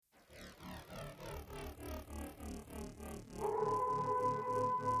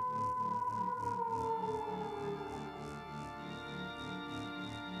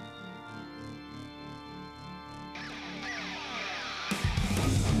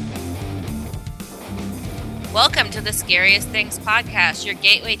Welcome to the Scariest Things podcast, your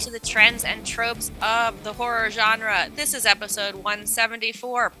gateway to the trends and tropes of the horror genre. This is episode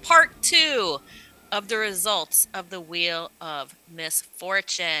 174, part 2 of the results of the Wheel of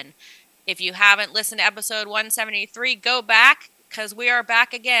Misfortune. If you haven't listened to episode 173, go back because we are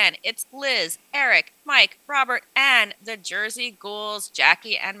back again. It's Liz, Eric, Mike, Robert, and the Jersey Ghouls,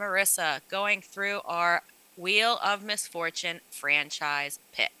 Jackie and Marissa, going through our Wheel of Misfortune franchise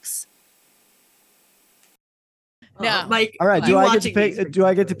picks. No, Mike. All right. Do I get to pick? Do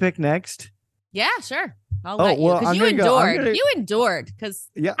I get to pick next? Yeah, sure. I'll let you because you endured. Because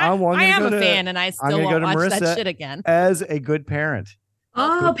I am a fan, and I still won't watch that shit again. As a good parent.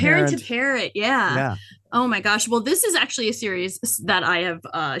 Oh, parent to parent. Yeah. Oh my gosh. Well, this is actually a series that I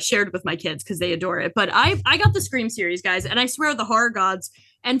have shared with my kids because they adore it. But I got the Scream series, guys, and I swear the horror gods.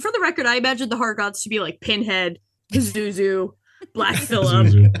 And for the record, I imagine the horror gods to be like Pinhead, Pazuzu, Black Phillip.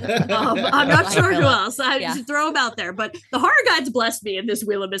 I'm not sure who else. I just throw them out there. But the horror gods blessed me in this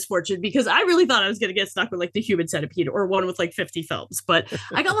Wheel of Misfortune because I really thought I was going to get stuck with like the Human Centipede or one with like 50 films. But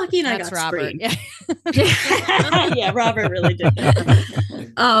I got lucky and I got Robert. Scream. Yeah, Robert really did.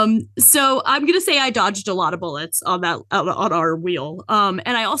 So I'm going to say I dodged a lot of bullets on that on our wheel. And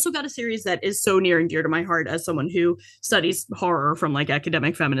I also got a series that is so near and dear to my heart as someone who studies horror from like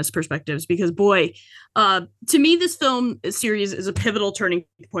academic feminist perspectives, because boy, to me, this film series is a pivotal turning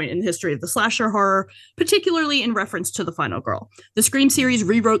point in the history of the slasher horror, particularly in reference to The Final Girl. The Scream series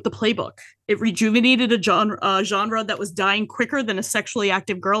rewrote the playbook. It rejuvenated a genre that was dying quicker than a sexually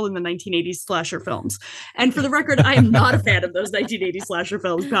active girl in the 1980s slasher films. And for the record, I am not a fan of those 1980s slasher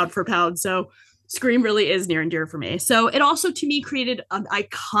films, pound for pound. So Scream really is near and dear for me. So it also, to me, created an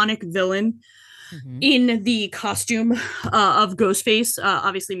iconic villain in the costume of Ghostface,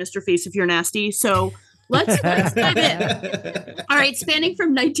 obviously Mr. Face if you're nasty. So let's dive in. All right, spanning from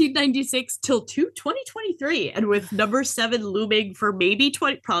 1996 till 2023, and with number 7 looming for maybe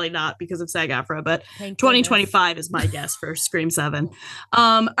probably not because of SAG-AFTRA, but 2025 is my guess for Scream 7.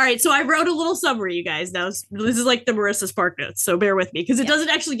 All right, so I wrote a little summary, you guys. Now this is like the Marissa Spark notes, so bear with me because it doesn't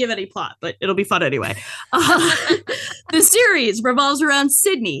actually give any plot, but it'll be fun anyway. The series revolves around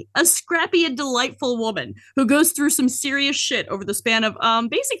Sydney, a scrappy and delightful woman who goes through some serious shit over the span of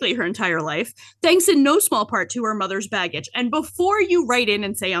basically her entire life, thanks in no small part to her mother's baggage. And before you write in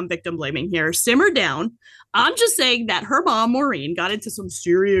and say I'm victim blaming here, simmer down. I'm just saying that her mom, Maureen, got into some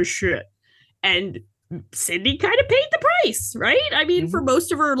serious shit. And Sydney kind of paid the price, right? I mean, for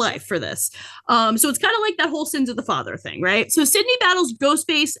most of her life for this. So it's kind of like that whole sins of the father thing, right? So Sydney battles ghost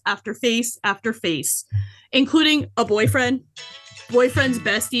face after face after face, including a boyfriend, boyfriend's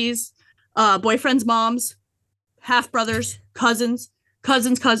besties, boyfriend's moms, half brothers, cousins,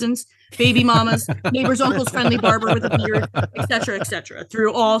 baby mamas, neighbors, uncles, friendly barber with a beard, etc.,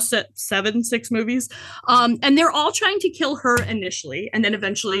 through all 6 movies. And they're all trying to kill her initially, and then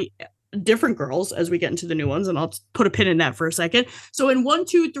eventually different girls as we get into the new ones. And I'll put a pin in that for a second. So in 1,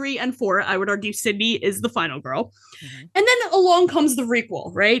 2, 3, and 4, I would argue Sydney is the final girl. And then along comes the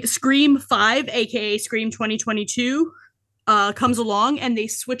requel, right? Scream 5, aka Scream 2022, comes along, and they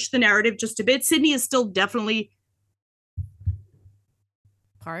switch the narrative just a bit. Sydney is still definitely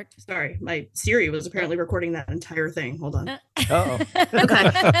Sorry, my Siri was apparently recording that entire thing. Hold on.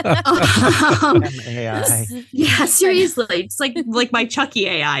 Okay. AI. Yeah, seriously. It's like my Chucky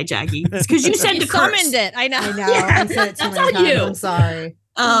AI, Jackie. It's because you said to summoned it. I know. Yeah, I said it too many times. you. I'm sorry.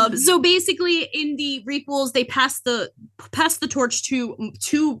 So basically in the requels, they pass the torch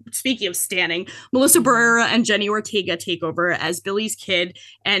to speaking of standing, Melissa Barrera and Jenny Ortega take over as Billy's kid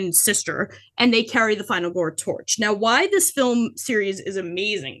and sister, and they carry the final gore torch. Now, why this film series is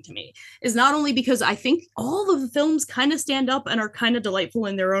amazing to me is not only because I think all of the films kind of stand up and are kind of delightful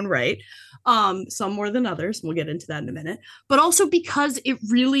in their own right, some more than others, we'll get into that in a minute, but also because it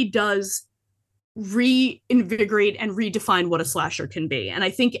really does reinvigorate and redefine what a slasher can be. And I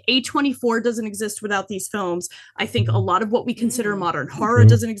think A24 doesn't exist without these films. I think a lot of what we consider modern horror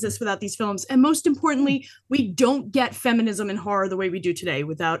doesn't exist without these films. And most importantly, we don't get feminism in horror the way we do today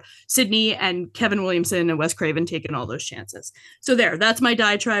without Sydney and Kevin Williamson and Wes Craven taking all those chances. So that's my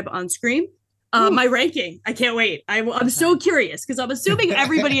diatribe on Scream. My ranking. I can't wait. I'm so curious because I'm assuming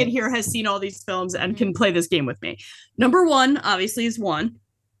everybody in here has seen all these films and can play this game with me. Number 1, obviously, is 1.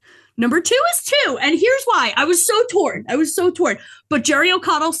 Number 2 is 2. And here's why. I was so torn. But Jerry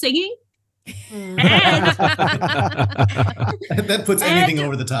O'Connell singing. And that puts anything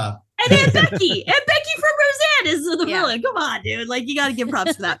over the top. And Aunt Becky. Aunt Becky from Roseanne is the villain. Come on, dude. Like, you got to give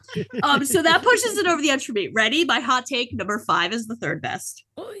props for that. So that pushes it over the edge for me. Ready? My hot take. Number 5 is the third best.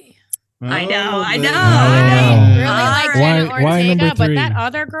 I know. Really like Jenna Ortega, but that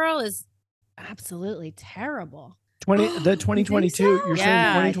other girl is absolutely terrible. 2022. You're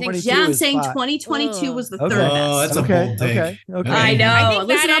saying 2022? Yeah, I'm saying 2022 was the third best. Oh, that's a bold take. Okay. I know. I think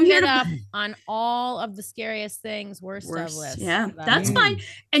Listen, that I'm here ended to up on all of the scariest things, worst of lists. Yeah, that's fine.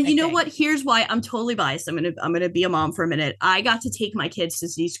 And you know what? Here's why I'm totally biased. I'm gonna be a mom for a minute. I got to take my kids to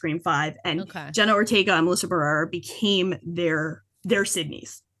see Scream 5, and Jenna Ortega and Melissa Barrera became their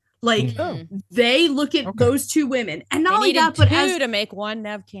Sydneys. Like they look at those two women, and not only that, but two to make one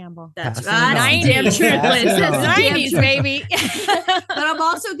Nev Campbell. That's right. Damn truth, Liz. That's 90s, baby. But I'm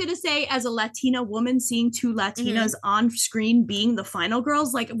also gonna say, as a Latina woman, seeing two Latinas on screen being the final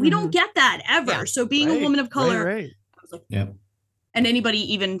girls, like we don't get that ever. Yeah. So being a woman of color, I was like, and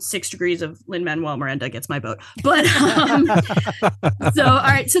anybody even 6 degrees of Lin-Manuel Miranda gets my vote. But so all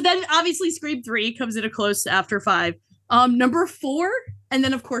right. So then obviously Scream 3 comes in a close after 5. Number 4, and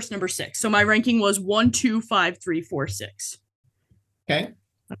then of course number 6. So my ranking was 1, 2, 5, 3, 4, 6. Okay.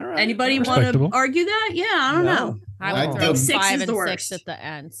 All right. Anybody want to argue that? Yeah, I don't know. I would throw 5 and the 6 at the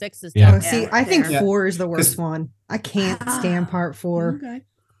end. 6 is see, I think 4 is the worst one. I can't stand part 4. Okay.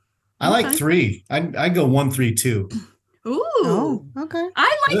 I like 3. I go 1, 3, 2. Ooh. Oh, okay.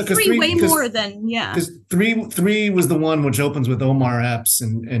 I like 3 way more than because 3 was the one which opens with Omar Epps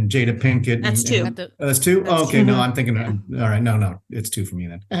and Jada Pinkett. That's 2. That's 2. Oh, okay, no, I'm thinking. All right, no, it's 2 for me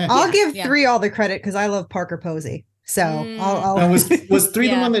then. I'll give 3 all the credit because I love Parker Posey. So I'll was 3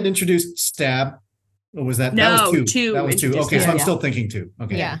 the one that introduced Stab? Or was that? No, that was 2. That was 2. Okay, so I'm still thinking 2.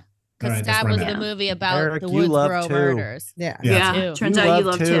 Okay. Yeah. Because Stab was the movie about Eric, the Woodsboro murders. Yeah. Turns out you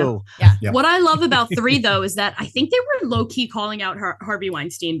love 2. Yeah. What I love about 3 though is that I think they were low key calling out Harvey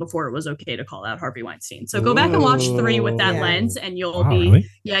Weinstein before it was okay to call out Harvey Weinstein. So go back and watch 3 with that lens, and you'll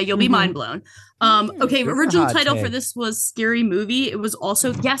be mind blown. Okay, original title for this was Scary Movie. It was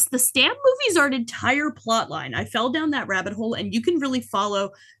also the Stab movies are an entire plot line. I fell down that rabbit hole, and you can really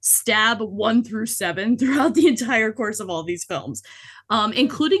follow Stab 1 through 7 throughout the entire course of all these films.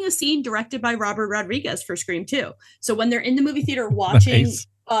 Including a scene directed by Robert Rodriguez for Scream 2. So when they're in the movie theater watching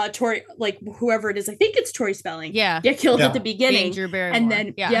Tori, like whoever it is, I think it's Tori Spelling, get killed at the beginning. And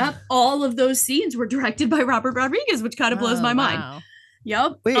then, all of those scenes were directed by Robert Rodriguez, which kind of blows my mind.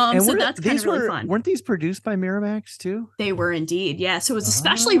 Yep. Wait, so that's kind of really fun. Weren't these produced by Miramax too? They were indeed. Yeah. So it was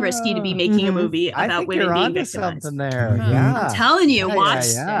especially risky to be making a movie about women being victimized. Something there. Yeah. I'm telling you, watch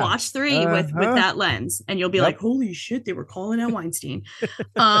 3 with that lens, and you'll be like, holy shit, they were calling out Weinstein.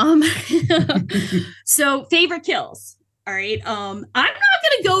 So favorite kills. All right. I'm not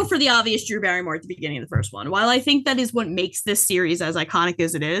going to go for the obvious Drew Barrymore at the beginning of the first one. While I think that is what makes this series as iconic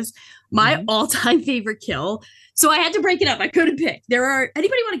as it is, my all-time favorite kill. So I had to break it up. I couldn't pick.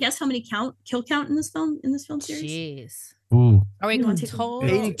 Anybody want to guess how many kill count in this film series? Jeez. Ooh. Are we going total?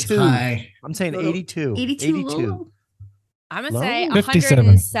 82. I'm saying 82. 82. I'm going to say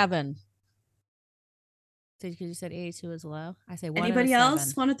 107. Because you said 82 is low. I say 107. Anybody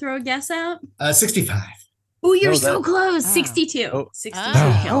else want to throw a guess out? 65. Oh, you're so close. 62. 62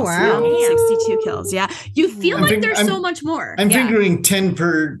 kills. Oh, wow. 62 kills. Yeah. You feel like there's so much more. I'm figuring 10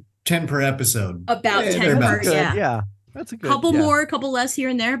 per episode. About 10 per. Yeah. That's a good couple less here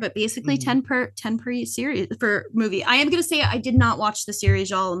and there, but basically 10 per series for movie. I am going to say I did not watch the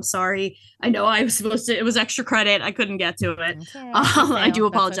series, y'all. I'm sorry. I know I was supposed to. It was extra credit. I couldn't get to it. I do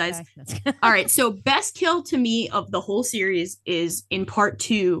apologize. All right. So best kill to me of the whole series is in part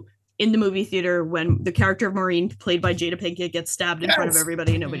 2 in the movie theater when the character of Maureen, played by Jada Pinkett, gets stabbed in front of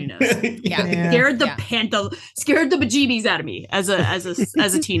everybody and nobody knows. Scared the bejeebies out of me as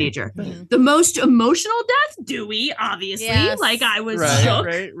a teenager. The most emotional death, Dewey, obviously. Like I was shook.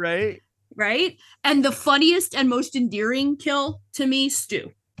 Right. And the funniest and most endearing kill to me,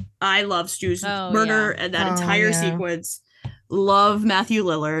 Stu. I love Stu's murder and that entire sequence. Love Matthew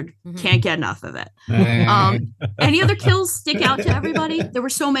Lillard. Can't get enough of it. Any other kills stick out to everybody? There were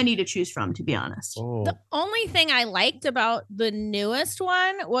so many to choose from, to be honest. The only thing I liked about the newest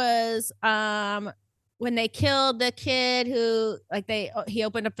one was when they killed the kid who, like, he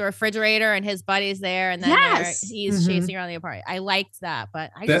opened up the refrigerator and his buddy's there, and then he's chasing around the apartment. I liked that,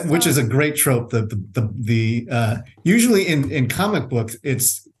 but which is a great trope. The usually in comic books,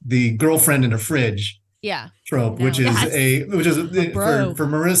 it's the girlfriend in a fridge. Trope, which is for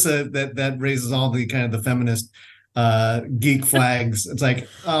Marissa that raises all the kind of the feminist geek flags. It's like,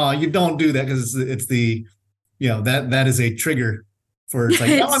 oh, you don't do that because it's the that is a trigger for I'm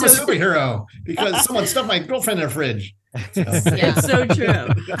a superhero because someone stuffed my girlfriend in a fridge. It's so true.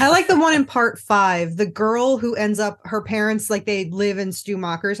 I like the one in part 5, the girl who ends up, her parents, like, they live in Stu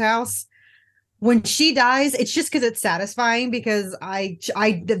Macher's house. when she dies, it's just because it's satisfying because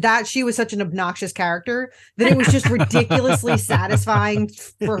that she was such an obnoxious character that it was just ridiculously satisfying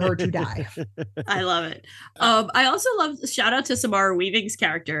for her to die. I love it. I also love shout out to Samara Weaving's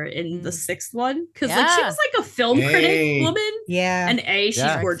character in the 6th one because like she was like a film critic woman. Yeah, and she's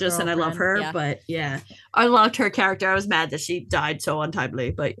gorgeous and I love her. But I loved her character. I was mad that she died so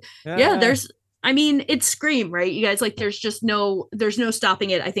untimely. But I mean, it's Scream, right? You guys, like, there's no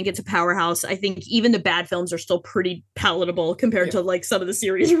stopping it. I think it's a powerhouse. I think even the bad films are still pretty palatable compared to like some of the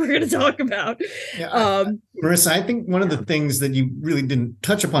series we're going to talk about. Marissa, I think one of the things that you really didn't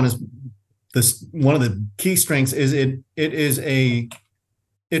touch upon is this. One of the key strengths is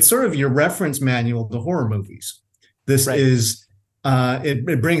it's sort of your reference manual to horror movies. This is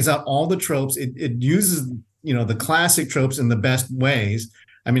it brings out all the tropes. It uses the classic tropes in the best ways.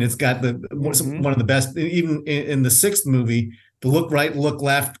 I mean, it's got one of the best, even in the 6th movie, the look right, look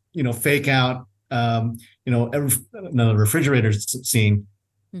left, fake out, the refrigerator scene.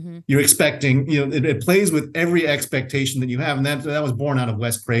 Mm-hmm. You're expecting, it plays with every expectation that you have. And that was born out of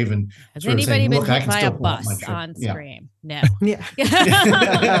Wes Craven. Has anybody been hit by a bus on Scream? No. Yeah.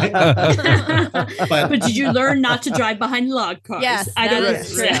 but did you learn not to drive behind log cars? Yes, that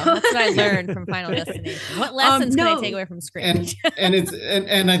is true. That's what I learned from Final Destination. What lessons can I take away from Scream?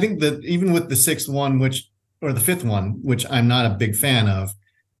 And I think that even with the 6th one, or the 5th one, which I'm not a big fan of,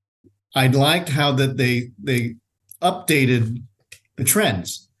 I liked how that they updated the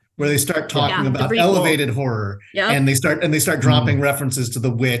trends where they start talking about elevated horror and they start dropping references to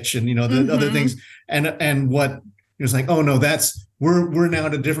the witch and the other things and what it's like, oh no, we're now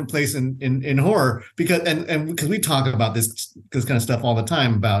at a different place in horror because we talk about this kind of stuff all the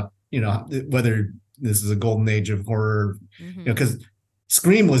time about whether this is a golden age of horror, because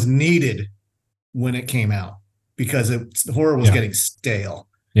Scream was needed when it came out because horror was getting stale.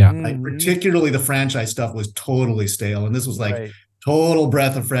 Like, particularly the franchise stuff was totally stale, and this was like total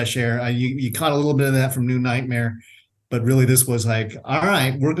breath of fresh air. You caught a little bit of that from New Nightmare, but really this was like, all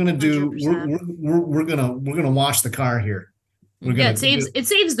right, we're gonna wash the car here. It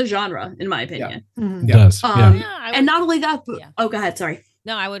saves the genre, in my opinion. It does. And not only that, but go ahead. Sorry.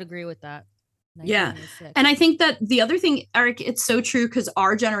 No, I would agree with that. Yeah. And I think that the other thing, Eric, it's so true because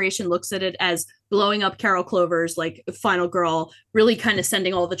our generation looks at it as blowing up Carol Clover's like Final Girl, really kind of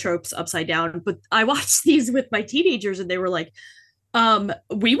sending all the tropes upside down. But I watched these with my teenagers and they were like,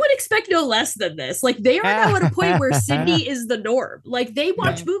 we would expect no less than this. Like, they are now at a point where Sydney is the norm. Like, they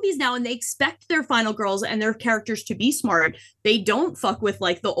watch movies now and they expect their final girls and their characters to be smart. They don't fuck with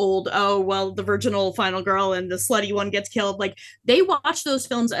like the old, the virginal final girl and the slutty one gets killed. Like, they watch those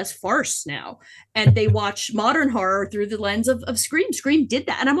films as farce now, and they watch modern horror through the lens of Scream. Scream did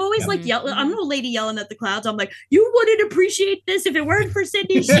that, and I'm always like yelling. I'm no lady yelling at the clouds. I'm like, you wouldn't appreciate this if it weren't for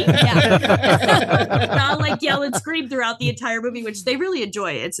Sydney. Not like yelling Scream throughout the entire movie, which they really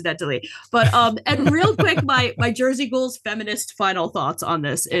enjoy, incidentally. But and real quick, my Jersey Ghouls feminist final thoughts on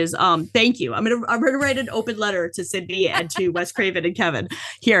this is thank you. I'm gonna write an open letter to Sydney and to Wes Craven and Kevin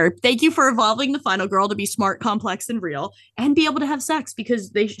here. Thank you for evolving the final girl to be smart, complex, and real, and be able to have sex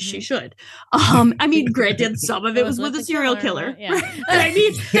because she should. I mean, granted, some of it was with a serial killer. Yeah.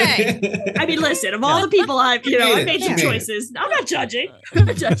 I mean, listen, of all the people I've made some choices. I'm not judging.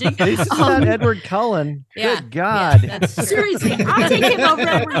 It's not Edward Cullen. Good God. Seriously, I'll take him over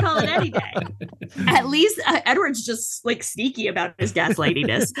Edward Cullen any day. At least Edward's just like sneaky about his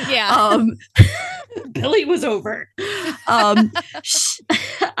gaslightiness. Billy was over.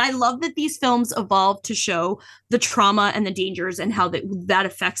 I love that these films evolve to show the trauma and the dangers and how that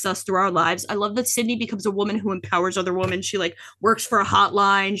affects us through our lives. I love that Sydney becomes a woman who empowers other women. She like works for a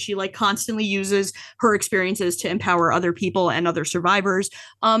hotline. She like constantly uses her experiences to empower other people and other survivors.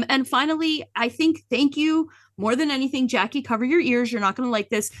 And finally, I think thank you more than anything, Jackie, cover your ears. You're not going to like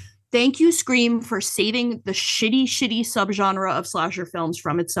this. Thank you, Scream, for saving the shitty subgenre of slasher films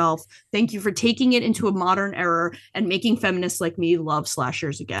from itself. Thank you for taking it into a modern era and making feminists like me love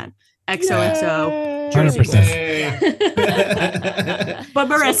slashers again. XOXO. 100%. But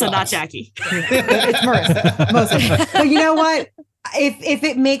Marissa, not Jackie. It's Marissa. Mostly. But you know what? If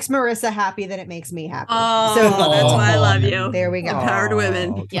it makes Marissa happy, then it makes me happy. That's why I love you. There we go. Empowered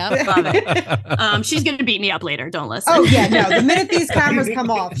women. Yep. Love it. She's gonna beat me up later. Don't listen. Oh yeah, no. The minute these cameras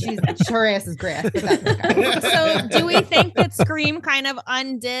come off, her ass is grass. But that's okay. So, do we think that Scream kind of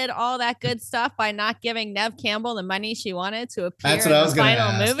undid all that good stuff by not giving Neve Campbell the money she wanted to appear in the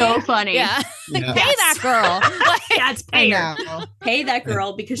final movie? So funny. Yeah. Pay that girl. That's pay her. Pay that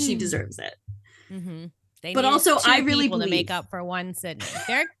girl because she deserves it. Mm-hmm. But also, I really believe to make up for one Sydney.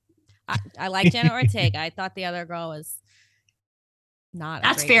 I like Janet Ortega. I thought the other girl was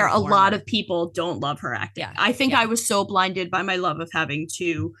That's fair. A lot of people don't love her acting. Yeah. I think I was so blinded by my love of having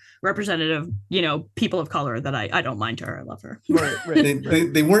two representative, people of color that I don't mind her. I love her.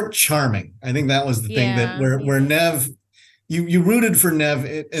 Right. They weren't charming. I think that was the thing that where Nev, you rooted for Nev,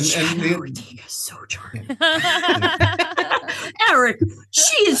 and Ortega's so charming. Eric,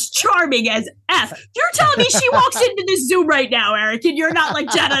 she is charming as F. You're telling me she walks into this Zoom right now, Eric, and you're not like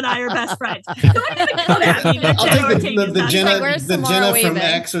Jenna and I are best friends. Don't even come at me. I'll take the Jenna from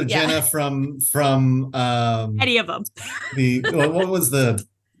X or Jenna from any of them. What was the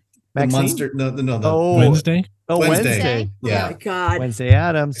monster? No. Wednesday. Wednesday. Yeah. Oh my God. Wednesday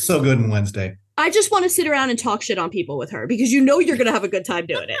Addams. So good in Wednesday. I just want to sit around and talk shit on people with her because you're going to have a good time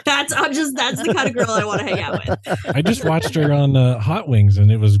doing it. That's the kind of girl I want to hang out with. I just watched her on Hot Wings, and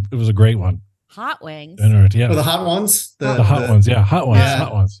it was a great one. Hot Wings. Yeah. Oh, the hot ones. The hot ones. Yeah. Hot ones. Yeah.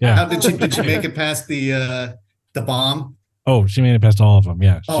 Hot ones. Yeah. How did she make it past the bomb? Oh, she made it past all of them.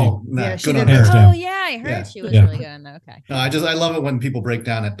 Yeah. She did. Oh yeah, I heard she was really good. Okay. No, I love it when people break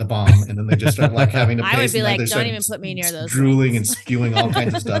down at the bomb and then they just start like having to. I would be like, don't even put me near those. Drooling and spewing all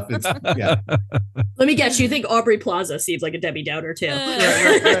kinds of stuff. It's Let me guess. You think Aubrey Plaza seems like a Debbie Downer too?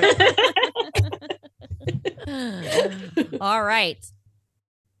 All right.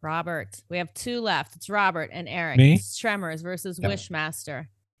 Robert, we have two left. It's Robert and Eric. Me? It's Tremors versus Wishmaster.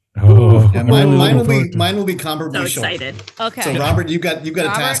 Oh, yeah, mine will be comparably so excited. Short. Okay. So Robert, you've got a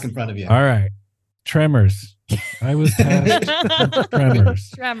task in front of you. All right. Tremors. I was tasked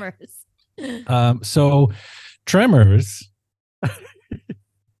Tremors. So Tremors.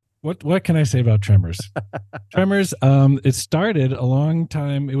 What can I say about Tremors? Tremors, it started a long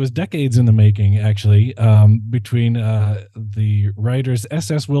time. It was decades in the making, actually, between the writers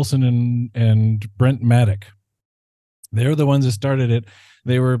S.S. Wilson and Brent Maddock. They're the ones that started it.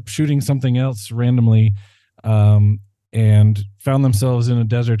 They were shooting something else randomly and found themselves in a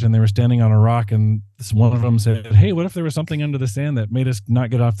desert, and they were standing on a rock, and one of them said, hey, what if there was something under the sand that made us not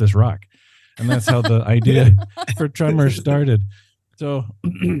get off this rock? And that's how the idea for Tremors started. So,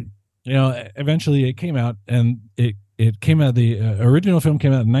 eventually it came out, and it came out, the original film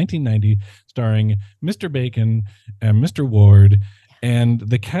came out in 1990, starring Mr. Bacon and Mr. Ward, and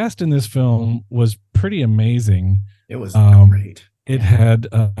the cast in this film was pretty amazing. It was great. It had,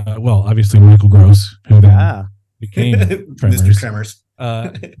 obviously Michael Gross, who then became Tremors. Mr. Tremors.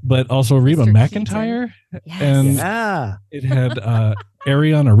 But also Reba McEntire. Yes. And it had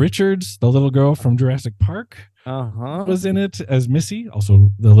Ariana Richards, the little girl from Jurassic Park, was in it as Missy, also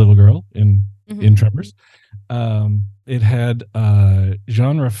the little girl in Tremors. It had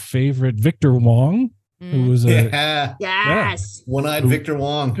genre favorite Victor Wong, who was one-eyed Victor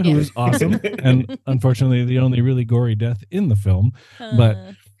Wong, who was awesome, and unfortunately the only really gory death in the film. But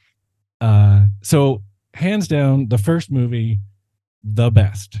so hands down, the first movie, the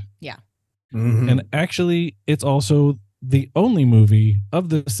best. Yeah. And actually, it's also the only movie of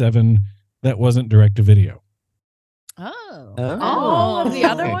the 7 that wasn't direct to video. All of the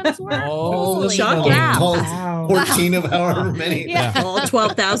other ones were? Holy shocking. All 14 of however many. All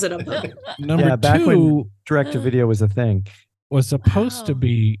 12,000 of them. Number back 2 when direct to video was a thing. was supposed to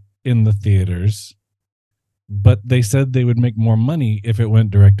be in the theaters, but they said they would make more money if it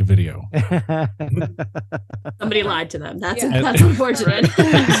went direct to video. Somebody lied to them. That's unfortunate.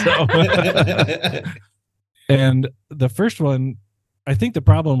 And the first one, I think the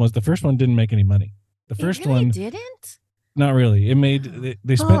problem was the first one didn't make any money. The first one didn't? Not really. It made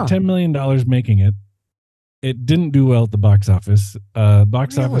they spent $10 million making it. It didn't do well at the box office.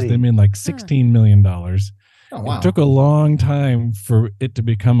 Office, they made like $16 million. Oh, wow. It took a long time for it to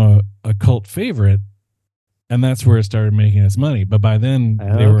become a cult favorite, and that's where it started making its money. But by then,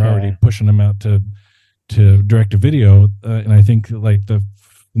 they were already pushing them out to direct to video, and I think like the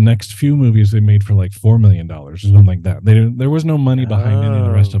next few movies they made for like $4 million or something like that. There was no money behind any of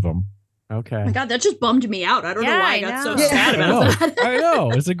the rest of them. Okay. Oh my God, that just bummed me out. I don't know why I got so sad about that. I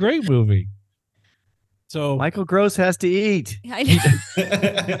know. It's a great movie. So Michael Gross has to eat. Yes,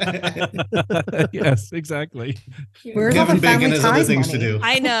 exactly. Where's Kevin Bacon has other things to do.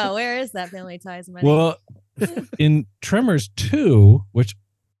 I know. Where is that Family Ties money? Well, in Tremors 2, which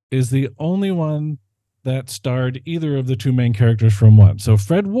is the only one that starred either of the two main characters from one. So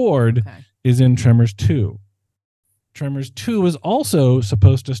Fred Ward is in Tremors 2. Tremors 2 was also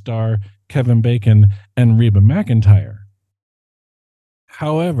supposed to star Kevin Bacon and Reba McEntire.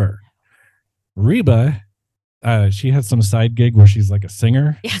 However, Reba, she had some side gig where she's like a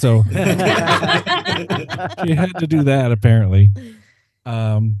singer. Yeah. So she had to do that apparently.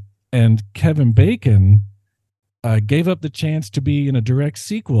 And Kevin Bacon gave up the chance to be in a direct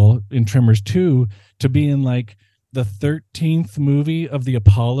sequel in Tremors 2 to be in like the 13th movie of the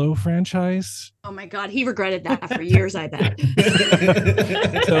Apollo franchise. Oh my God, he regretted that for years, I bet.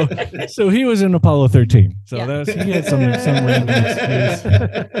 So he was in Apollo 13. So he had some random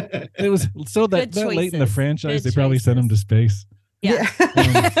excuse. It was so that late in the franchise, they probably sent him to space. Yeah.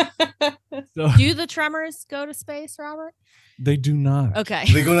 So, do the Tremors go to space, Robert? They do not. Okay.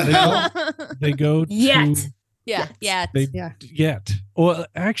 They go to hell. They go Yet. to Yet. Well,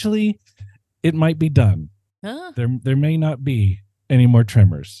 actually, it might be done. Huh? There may not be any more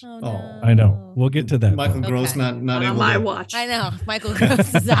Tremors. Oh, no. I know. We'll get to that. Michael Gross not on able my to watch. I know. Michael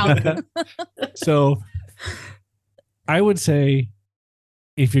Gross is out. So I would say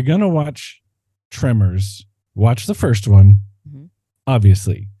if you're going to watch Tremors, watch the first one,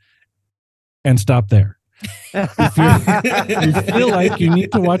 obviously, and stop there. If you feel like you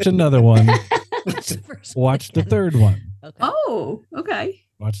need to watch another one, watch the third one. Okay. Oh, okay.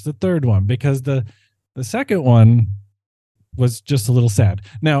 Watch the third one, because the second one was just a little sad.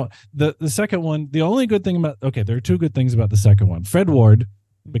 Now, the second one, the only good thing about, there are two good things about the second one. Fred Ward,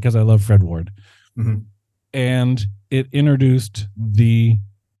 because I love Fred Ward, and it introduced the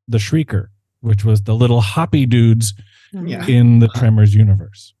Shrieker, which was the little hoppy dudes in the Tremors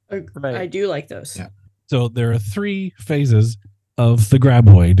universe. Right. I do like those. Yeah. So there are 3 phases of the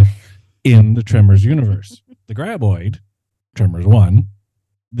Graboid in the Tremors universe. The Graboid, Tremors 1,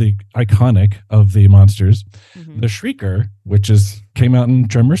 the iconic of the monsters, the Shrieker, which came out in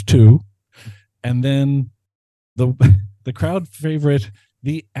Tremors 2, and then the crowd favorite,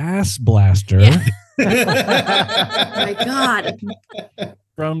 the Ass Blaster. My God.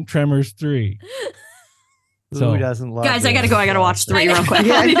 From Tremors 3. So, who doesn't love guys, I gotta go. I gotta watch 3 real quick.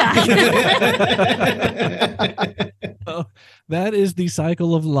 I'll be back. So, that is the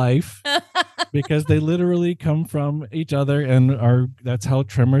cycle of life, because they literally come from each other, and that's how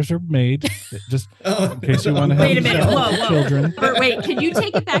Tremors are made. Just in case you want to have Wait a minute. Whoa. children. Wait, can you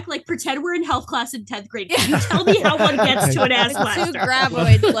take it back? Like, pretend we're in health class in 10th grade. Can you tell me how one gets to an ass blaster? 2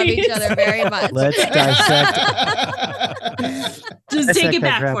 Graboids love each other very much. Let's dissect. Just take it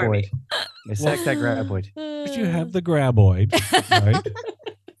back for me. Dissect that Graboid. But you have the Graboid, right?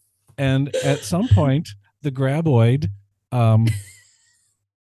 And at some point, the Graboid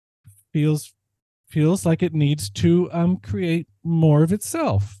feels like it needs to create more of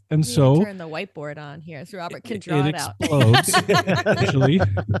itself, and so turn the whiteboard on here so Robert can draw it out. Explodes. Actually,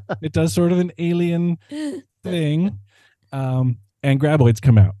 it does sort of an alien thing, and Graboids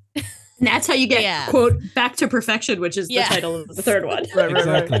come out. And that's how you get quote back to perfection, which is the title of the third one.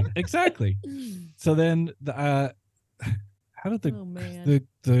 Exactly. So then how did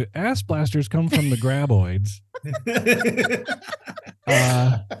the ass blasters come from the Graboids?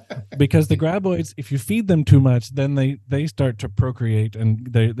 Because the Graboids, if you feed them too much, then they start to procreate, and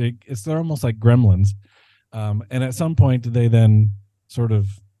they're almost like gremlins. And at some point, they then sort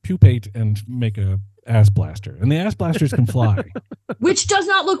of pupate and make a ass blaster, and the ass blasters can fly. Which does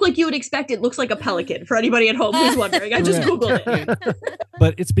not look like you would expect. It looks like a pelican, for anybody at home who's wondering. I just Googled it.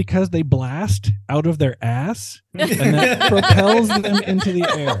 But it's because they blast out of their ass, and that propels them into the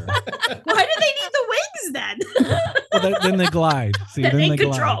air. Why do they need the wings then? Well, then they glide. See, then they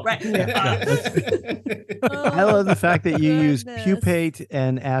control, glide. Right? I love the fact that you use pupate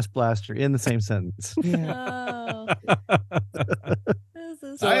and ass blaster in the same sentence. This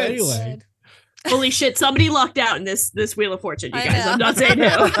is So anyway. Holy shit, somebody lucked out in this Wheel of Fortune, you guys. I'm not saying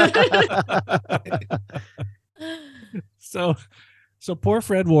who. So poor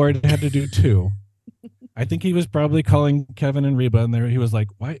Fred Ward had to do 2. I think he was probably calling Kevin and Reba, and he was like,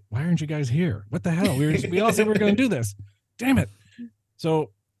 why aren't you guys here? What the hell? We all said we were going to do this. Damn it. So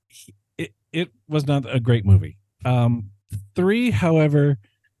it was not a great movie. 3, however,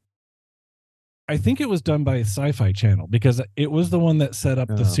 I think it was done by Sci-Fi Channel, because it was the one that set up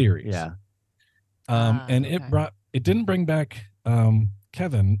the series. Yeah. And it didn't bring back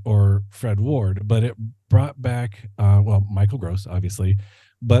Kevin or Fred Ward, but it brought back Michael Gross, obviously,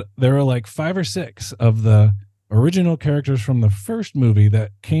 but there were like 5 or 6 of the original characters from the first movie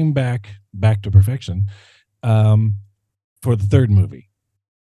that came back to perfection for the third movie.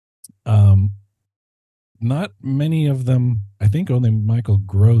 Not many of them, I think only Michael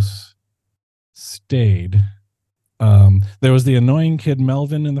Gross stayed. There was the annoying kid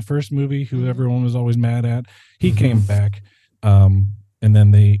Melvin in the first movie who everyone was always mad at. He came back, and then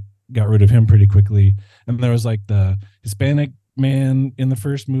they got rid of him pretty quickly. And there was like the Hispanic man in the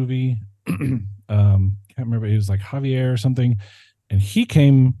first movie. Can't remember. He was like Javier or something, and he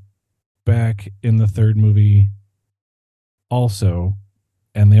came back in the third movie also,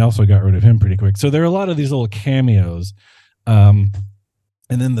 and they also got rid of him pretty quick. So there are a lot of these little cameos, and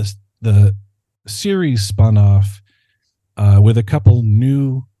then the series spun off with a couple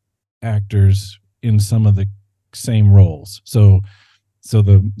new actors in some of the same roles. So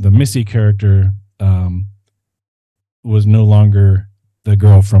the Missy character was no longer the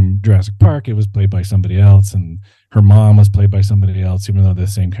girl from Jurassic Park. It was played by somebody else, and her mom was played by somebody else, even though they're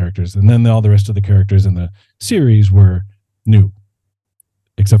the same characters. And then all the rest of the characters in the series were new,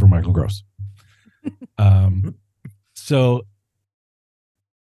 except for Michael Gross. So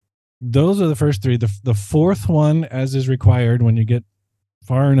those are the first three. The fourth one, as is required when you get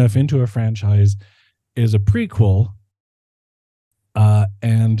far enough into a franchise, is a prequel.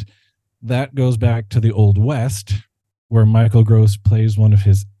 And that goes back to the Old West, where Michael Gross plays one of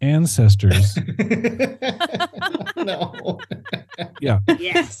his ancestors. No. Yeah.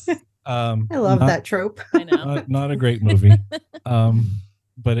 Yes. I love that trope. I know. Not a great movie.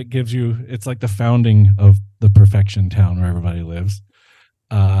 But it gives you, it's like the founding of the perfection town where everybody lives.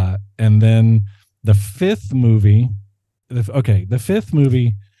 And then the fifth movie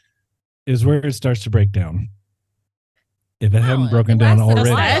is where it starts to break down. If it hadn't broken down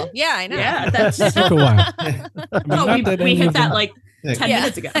already. Yeah, I know. Yeah, It took a while. I mean, we hit that like 10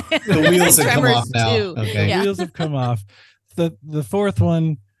 minutes ago. The wheels have come off now. Too. Okay. Yeah. The wheels have come off. The fourth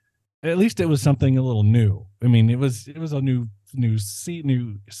one, at least it was something a little new. I mean, it was a new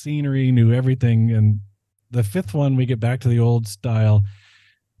scenery, new everything. And the fifth one, we get back to the old style,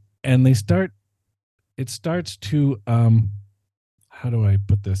 and it starts to how do I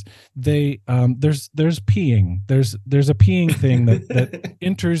put this? There's peeing. There's a peeing thing that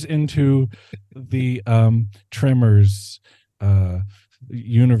enters into the Tremors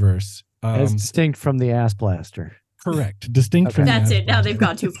universe. As distinct from the ass blaster. Correct. Distinct from That's the it. Now they've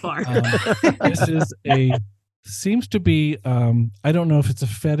gone too far. This is seems to be I don't know if it's a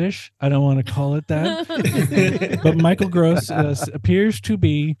fetish. I don't want to call it that. But Michael Gross appears to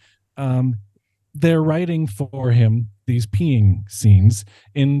be they're writing for him these peeing scenes.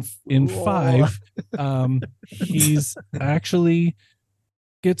 In 5, he's actually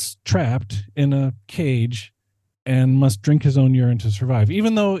gets trapped in a cage and must drink his own urine to survive,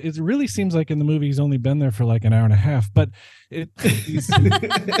 even though it really seems like in the movie he's only been there for like an hour and a half. But he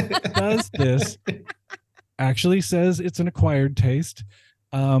does this, actually says it's an acquired taste,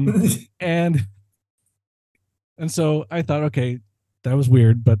 and so I thought, okay, that was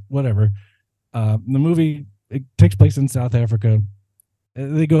weird, but whatever. The movie, it takes place in South Africa.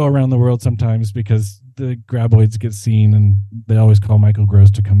 They go around the world sometimes because the graboids get seen, and they always call Michael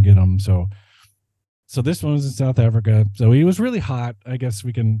Gross to come get them. So this one was in South Africa. So he was really hot. I guess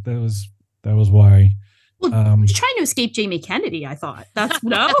that was why. Well, he's trying to escape Jamie Kennedy, I thought. That's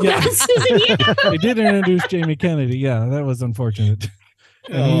no. Yeah. That's They did introduce Jamie Kennedy. Yeah, that was unfortunate.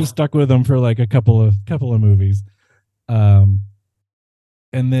 And he was stuck with them for like a couple of movies. And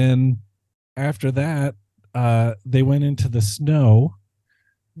then after that, they went into the snow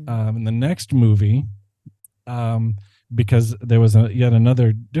in the next movie, because there was yet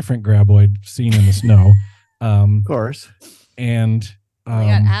another different graboid scene in the snow. Of course. And they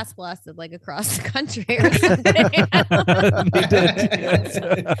got ass blasted like across the country or something. They did, yes.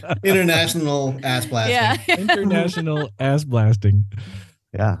 International ass blasting. Yeah. International ass blasting.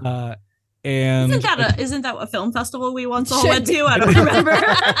 Yeah. And isn't that a film festival we once all went to? I don't remember.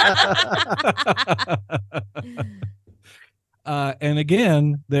 And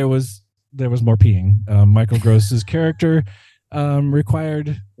again, there was more peeing. Michael Gross's character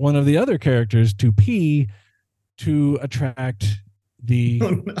required one of the other characters to pee to attract the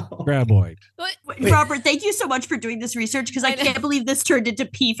graboid. Robert, thank you so much for doing this research, because I can't believe this turned into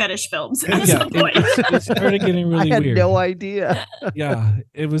pee fetish films at some point. It started getting really I had weird. no idea. Yeah,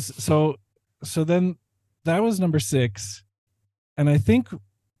 it was so then that was number 6, and I think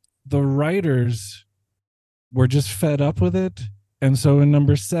the writers were just fed up with it, and so in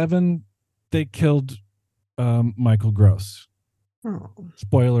number 7 they killed Michael Gross. Oh.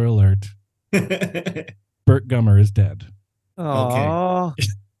 Spoiler alert. Burt Gummer is dead. Oh.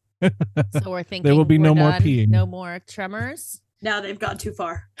 So we're thinking there will be no more done. peeing. No more Tremors. Now they've gone too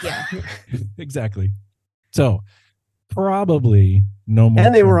far. Yeah. Exactly. So probably no more.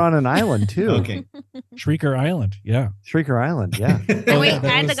 And they were on an island too. Okay. Shrieker Island. Yeah. Shrieker Island. Yeah. And wait, that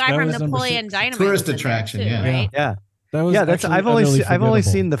and the was- guy that from was number Napoleon 6. Dynamite. Tourist was in there attraction, too, yeah. Right? Yeah. That was That's actually I've only utterly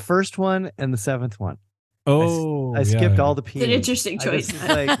seen forgettable. the first one and the 7th one. Oh, I skipped yeah. all the It's peeing. an interesting choice.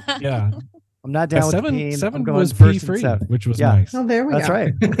 Like, Yeah. I'm not down with Seven peeing. I'm seven going was first pee free, and 7. which was Yeah. nice. Oh, there we That's go.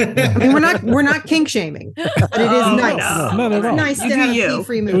 right. I mean, we're not kink shaming, but it is Oh, nice. no. Not at all. Nice You to do have you. a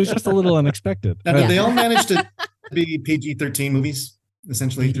pee-free movie. It was just a little unexpected. Now, did they all manage to be PG-13 movies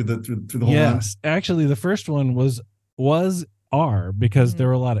essentially through the whole run? Yes, actually, the first one was R because there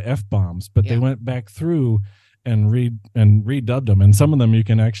were a lot of F-bombs, but they went back through and redubbed them, and some of them you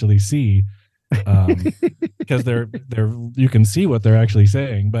can actually see because they're you can see what they're actually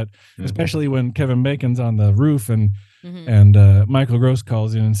saying. But especially when Kevin Bacon's on the roof and Michael Gross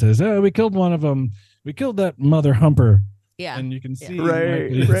calls in and says, "Oh, we killed one of them. We killed that mother humper." Yeah, and you can see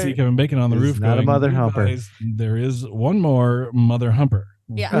you can see Kevin Bacon on the roof. Not going, a mother humper. There is one more mother humper.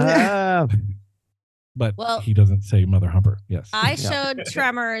 Yeah. But he doesn't say mother humper. Yes. I showed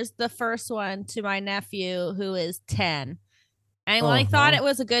Tremors, the first one, to my nephew who is 10. And when I thought it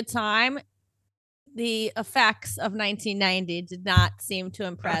was a good time, the effects of 1990 did not seem to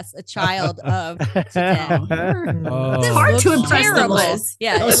impress a child of today. It's hard to impress them.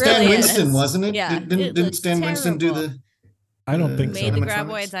 Yeah, that was Stan Winston, wasn't it? Yeah, didn't Stan Winston do the? I don't think so. Made the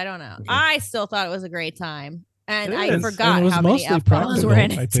graboids. I don't know. Okay. I still thought it was a great time. And I and forgot how many F-bombs were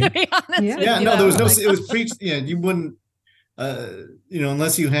in it, to be honest. Yeah, no, there was no, it was preached. Yeah, you wouldn't,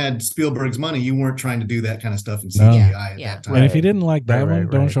 unless you had Spielberg's money, you weren't trying to do that kind of stuff in CGI at that time. And if you didn't like that one,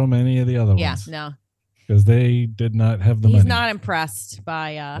 don't show them any of the other ones. Yeah, no. Because they did not have the money. He's not impressed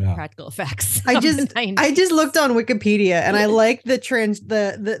by practical effects. I just looked on Wikipedia and I like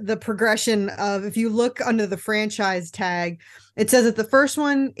the progression of, if you look under the franchise tag, it says that the first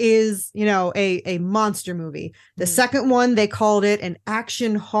one is, a monster movie. The second one, they called it an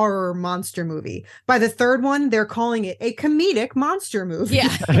action horror monster movie. By the third one, they're calling it a comedic monster movie.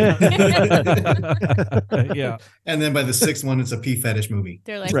 Yeah. Yeah. And then by the sixth one, it's a pee fetish movie.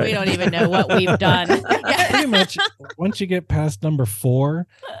 They're like, we don't even know what we've done. Pretty much, once you get past number 4,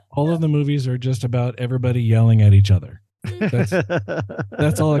 all of the movies are just about everybody yelling at each other.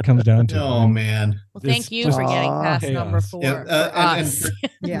 That's all it comes down to. Oh man! Well, thank you for getting past number 4.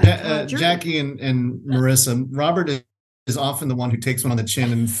 Jackie and Marissa, Robert is often the one who takes one on the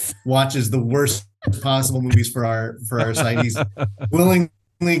chin and watches the worst possible movies for our site. He's willingly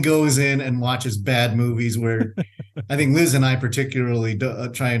goes in and watches bad movies, where I think Liz and I particularly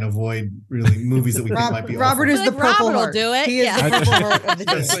try and avoid really movies that we think might be Robert awful. is the purple Robert heart. will do it. He is the purple heart of the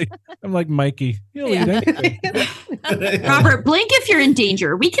team. I'm like Mikey. He'll eat anything. Robert, blink if you're in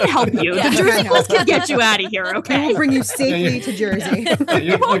danger. We can help you. The Jersey Ghouls can get you out of here, okay? We'll bring you safely to Jersey.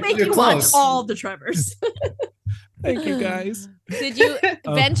 We won't make you watch all the Tremors. Thank you, guys. Did you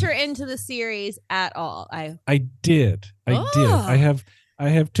venture into the series at all? I did. I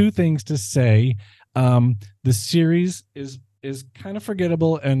have 2 things to say. The series is kind of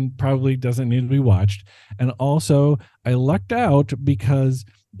forgettable and probably doesn't need to be watched. And also, I lucked out because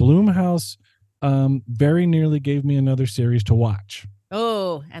Blumhouse very nearly gave me another series to watch.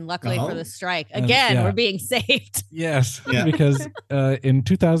 Oh, and luckily for the strike. Again, we're being saved. Yes, because in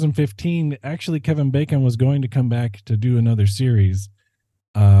 2015, actually, Kevin Bacon was going to come back to do another series.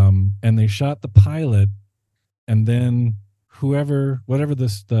 And they shot the pilot, and then whatever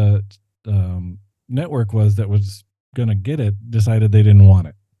the network was that was going to get it decided they didn't want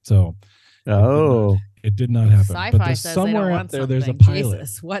it. So it did not happen. Sci-fi but says somewhere out there, there's a pilot.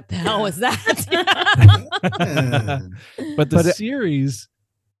 Jesus, what the hell was that? But the series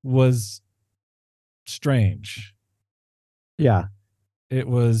was strange. Yeah. It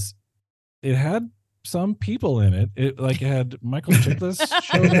had some people in it. It had Michael Chiklis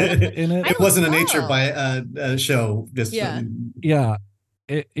showed up in it. It wasn't a Nature by show. Just he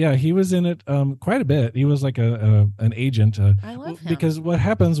was in it quite a bit. He was like an agent. I love him. Because what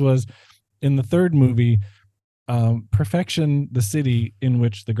happens was, in the third movie, Perfection, the city in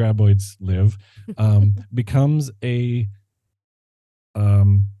which the graboids live, becomes a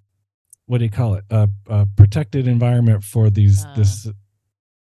what do you call it? A protected environment for these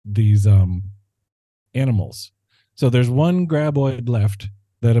animals. So there's one graboid left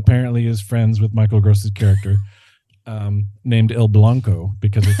that apparently is friends with Michael Gross's character, named El Blanco,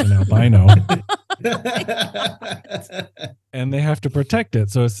 because it's an albino. And they have to protect it.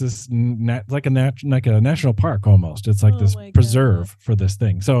 So it's this like a national park almost. It's like this preserve for this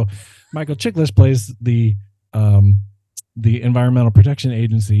thing. So Michael Chiklis plays the Environmental Protection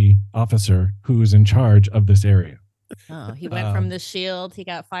Agency officer who is in charge of this area. Oh, he went from the Shield. He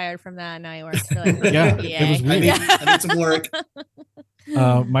got fired from that. Now he works for like the Yeah, NBA. it was weird. I need some work.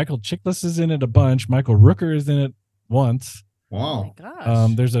 Michael Chiklis is in it a bunch. Michael Rooker is in it once. Wow. Oh my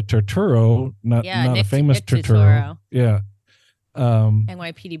gosh. There's a Turturro, not a famous Nick Turturro. Yeah.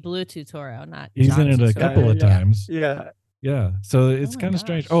 NYPD Blue Turturro, not he's John in it a Turturro. couple of times. Yeah. Yeah. So it's my kind of gosh.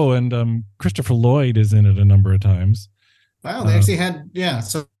 strange. Oh, and Christopher Lloyd is in it a number of times. Wow, they actually had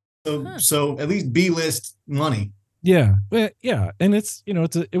so at least B-list money. Yeah. Yeah. And it's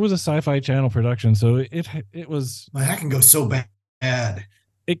it was a Sci-Fi Channel production, so it was. Well, that can go so bad.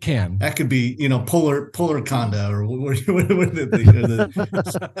 It can. That could be, polar conda or the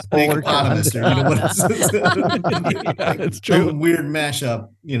snake eponymous, or It's true. Some weird mashup.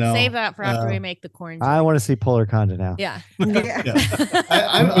 Save that for after we make the corn. I want to see polar conda now. Yeah.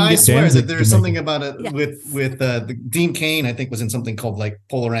 I swear that there's something about it with the Dean Cain. I think was in something called like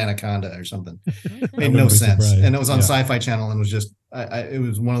Polar Anaconda or something. Made no sense, surprised. And it was on Sci-Fi Channel and was just it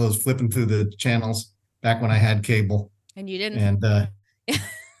was one of those flipping through the channels back when I had cable. And you didn't. And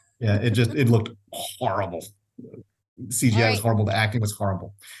yeah, it looked horrible. CGI was horrible. The acting was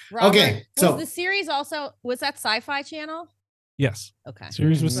horrible. Robert, okay, so was the series also was that Sci-Fi Channel? Yes. Okay.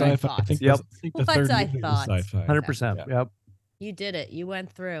 Series was Sci-Fi. I think. Yep. The third I movie thought. was Sci-Fi. 100%. Yep. You did it. You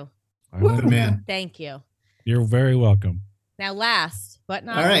went through. Good man. Thank you. You're very welcome. Now, last but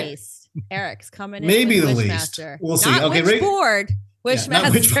not least, Eric's coming in. Maybe with the Wishmaster. least. We'll see. Not okay, Witchboard.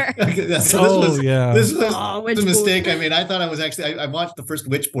 Wishmaster. This was a mistake I made. I thought I was actually. I watched the first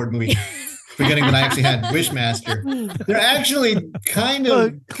Witchboard movie, forgetting that I actually had Wishmaster. They're actually kind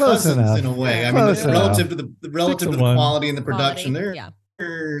of cousins in a way. I mean, relative to the quality and the production,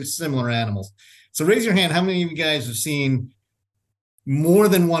 they're similar animals. So raise your hand. How many of you guys have seen more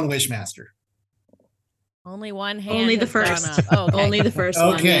than one Wishmaster? Only one hand. Only the first. Oh, okay. Only the first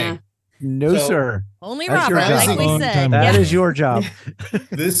one. Yeah. No, sir. Only Robert, like we said. That is your job.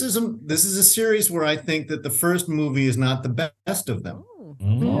 This is a series where I think that the first movie is not the best of them.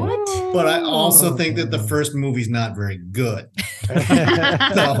 What? But I also think that the first movie's not very good.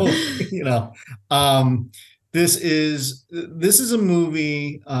 So, this is a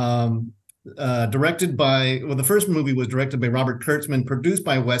movie directed by, the first movie was directed by Robert Kurtzman, produced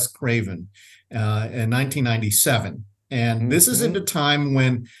by Wes Craven in 1997. And this is at a time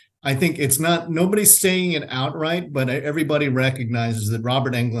when I think nobody's saying it outright, but everybody recognizes that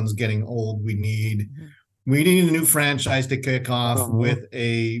Robert Englund's getting old. We need a new franchise to kick off with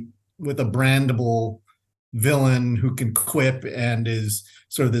a brandable villain who can quip and is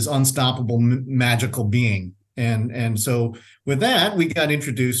sort of this unstoppable magical being. And so with that, we got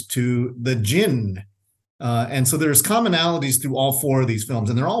introduced to the Jinn. And so there's commonalities through all four of these films,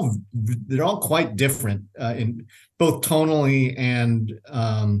 and they're all quite different in both tonally and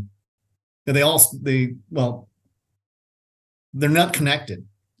they're not connected,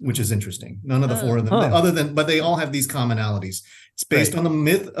 which is interesting. None of the four of them, but they all have these commonalities. It's based on the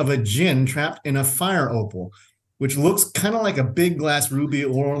myth of a Jinn trapped in a fire opal, which looks kind of like a big glass ruby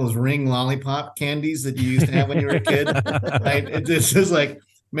or those ring lollipop candies that you used to have when you were a kid. Right? It's just like,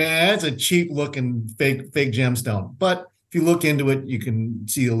 man, that's a cheap looking fake gemstone. But if you look into it, you can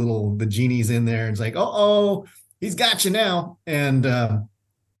see the genie's in there. And it's like, oh, he's got you now. And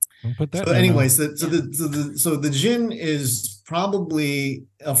so anyways, the Jinn is probably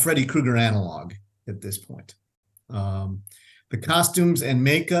a Freddy Krueger analog at this point. The costumes and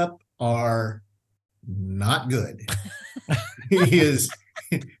makeup are not good.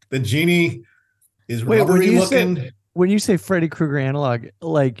 The genie is rubbery looking. When you say Freddy Krueger analog,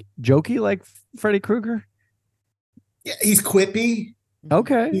 like jokey, like Freddy Krueger? Yeah, he's quippy.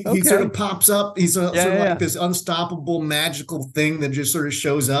 Okay. He sort of pops up. He's sort of like this unstoppable magical thing that just sort of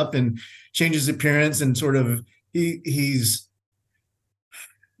shows up and changes appearance, and sort of he's.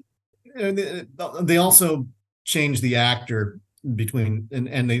 They also changed the actor between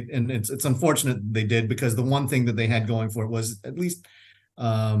and it's unfortunate they did, because the one thing that they had going for it was at least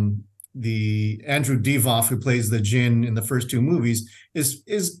the Andrew Divoff, who plays the Jinn in the first two movies,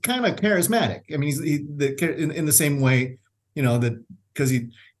 is kind of charismatic. I mean, he's in the same way, that because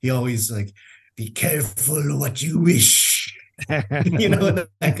he always like, be careful what you wish, that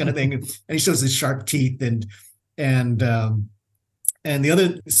kind of thing, and he shows his sharp teeth and the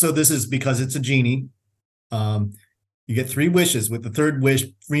other. So this is because it's a genie. You get 3 wishes, with the third wish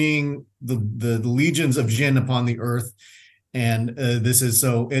freeing the legions of Jinn upon the earth. And it's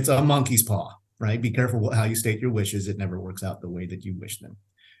a monkey's paw, right? Be careful how you state your wishes. It never works out the way that you wish them.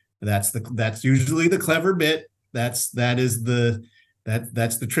 That's usually the clever bit. That's the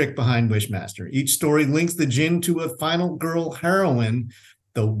trick behind Wishmaster. Each story links the Jinn to a final girl heroine,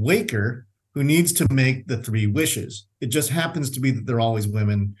 the Waker, who needs to make the 3 wishes. It just happens to be that they're always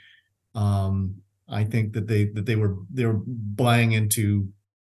women. I think that they were buying into,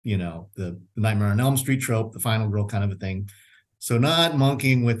 the Nightmare on Elm Street trope, the final girl kind of a thing. So not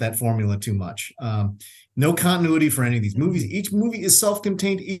monkeying with that formula too much. No continuity for any of these movies. Each movie is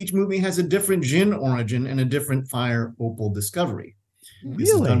self-contained. Each movie has a different Jinn origin and a different fire opal discovery. Really?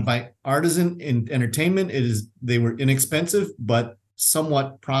 This is done by Artisan Entertainment. They were inexpensive, but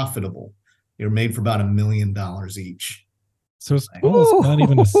somewhat profitable. They were made for about $1 million each. So it's almost not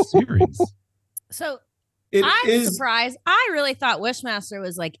even a series. So I'm surprised. I really thought Wishmaster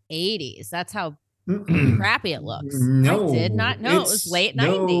was like 80s. That's how crappy it looks. No, I did not know it was late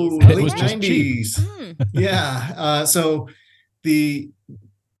 90s. No, It was late just 90s. Yeah. So the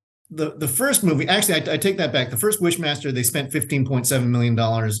first movie, actually, I take that back. The first Wishmaster, they spent $15.7 million.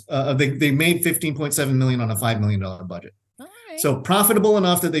 They made $15.7 million on a $5 million budget. All right. So profitable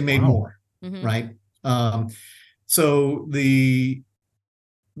enough that they made more, right? So the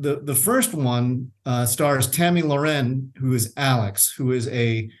first one stars Tammy Loren, who is Alex,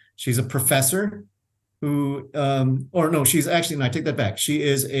 she's a professor who, she's actually, no, I take that back. She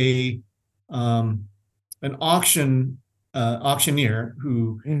is an auctioneer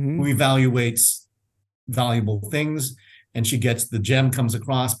who evaluates valuable things, and she gets the gem comes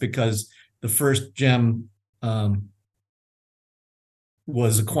across because the first gem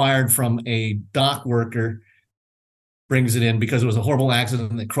was acquired from a dock worker, brings it in because it was a horrible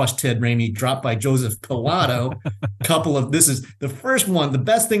accident that crushed Ted Raimi, dropped by Joseph Pilato. This is the first one. The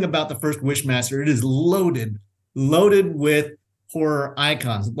best thing about the first Wishmaster, it is loaded with horror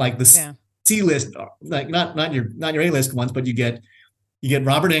icons, like the C-list, like not your A-list ones, but you get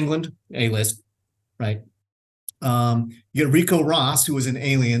Robert Englund, A-list, right? You get Rico Ross, who was in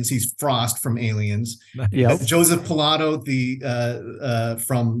Aliens. He's Frost from Aliens. Yep. Joseph Pilato,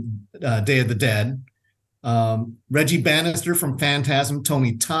 from Day of the Dead. Reggie Bannister from Phantasm.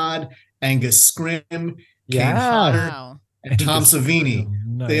 Tony Todd, Angus Scrimm, Kane Hodder, and Tom Savini.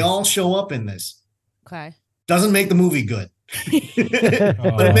 Nice. They all show up in this. Okay. Doesn't make the movie good,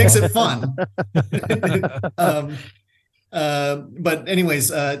 but it makes it fun. But anyways,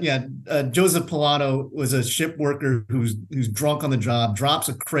 Joseph Pilato was a ship worker who's drunk on the job, drops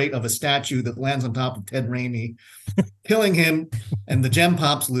a crate of a statue that lands on top of Ted Raimi, killing him, and the gem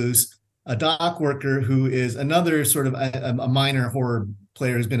pops loose. A dock worker who is another sort of a minor horror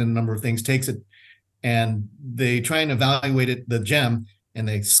player who's been in a number of things, takes it, and they try and evaluate the gem, and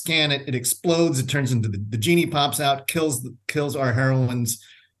they scan it. It explodes. It turns into the genie pops out, kills our heroine's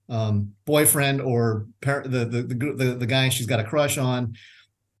boyfriend or the guy she's got a crush on,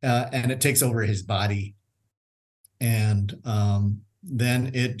 and it takes over his body, and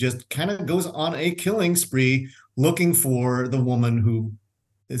then it just kind of goes on a killing spree looking for the woman who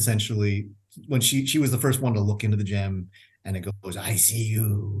essentially, when she was the first one to look into the gem, and it goes, "I see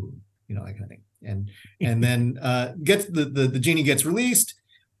you," that kind of thing, and then gets the genie gets released,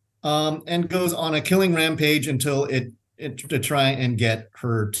 and goes on a killing rampage until it to try and get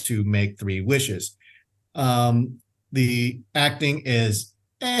her to make 3 wishes. The acting is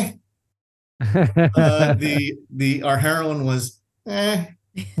our heroine was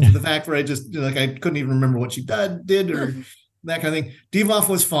the fact where I just I couldn't even remember what she did or that kind of thing. Divoff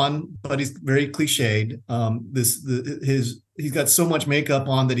was fun, but he's very cliched. He's got so much makeup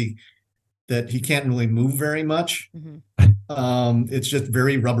on that he can't really move very much. It's just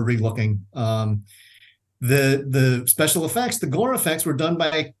very rubbery looking. The special effects, the gore effects were done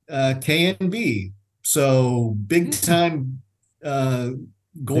by K&B. So big time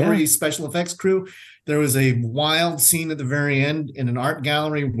gory special effects crew. There was a wild scene at the very end in an art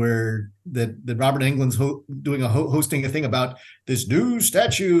gallery where that Robert Englund's hosting a thing about this new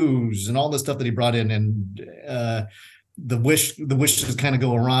statues and all the stuff that he brought in, and the wishes kind of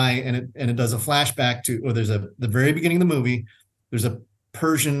go awry, and it does a flashback to, there's the very beginning of the movie, there's a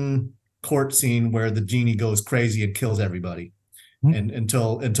Persian court scene where the genie goes crazy and kills everybody, and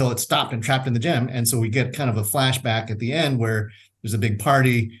until it's stopped and trapped in the gem. And so we get kind of a flashback at the end where there's a big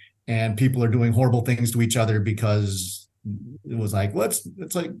party and people are doing horrible things to each other because it was like,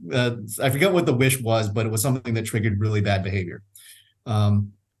 I forget what the wish was, but it was something that triggered really bad behavior.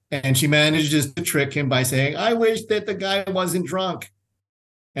 And she manages to trick him by saying, "I wish that the guy wasn't drunk."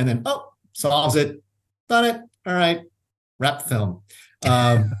 And then, solves it. Done it. All right. Wrap film.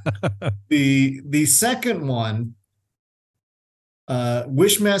 The second one,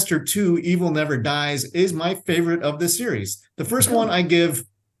 Wishmaster 2, Evil Never Dies, is my favorite of the series. The first one I give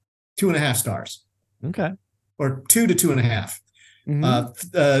 2.5 stars. Okay. Or 2 to 2.5.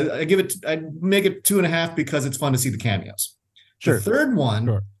 I make it 2.5 because it's fun to see the cameos. Sure. The third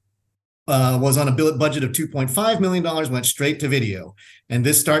one was on a budget of $2.5 million, went straight to video. And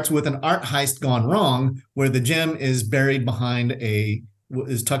this starts with an art heist gone wrong, where the gem is buried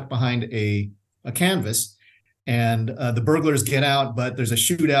tucked behind a canvas, and the burglars get out, but there's a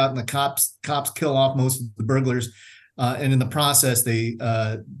shootout, and the cops kill off most of the burglars, and in the process, there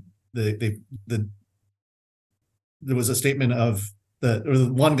was a statement of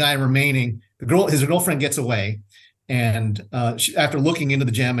the one guy remaining. His girlfriend gets away, and after looking into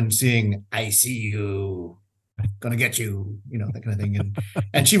the gem and seeing, "I see you, gonna get you," that kind of thing,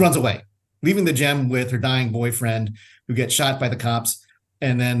 and she runs away. leaving the gem with her dying boyfriend, who gets shot by the cops.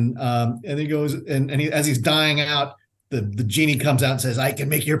 And then he goes, as he's dying out, the genie comes out and says, "I can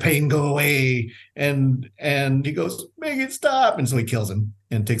make your pain go away." And he goes, "Make it stop." And so he kills him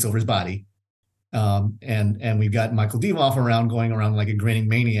and takes over his body. And we've got Michael Devoff going around like a grinning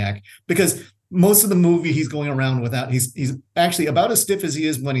maniac, because most of the movie he's going around without, he's actually about as stiff as he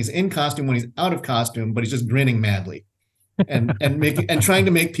is when he's in costume, when he's out of costume, but he's just grinning madly and trying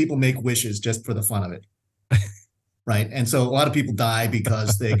to make people make wishes just for the fun of it. Right. And so a lot of people die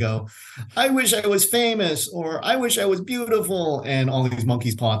because they go, "I wish I was famous," or "I wish I was beautiful," and all these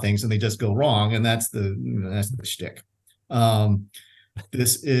monkey's paw things, and they just go wrong. And that's the shtick. But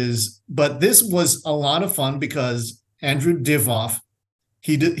this was a lot of fun because Andrew Divoff,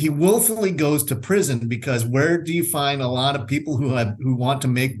 he willfully goes to prison, because where do you find a lot of people who want to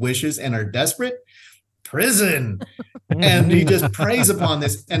make wishes and are desperate? Prison. And he just preys upon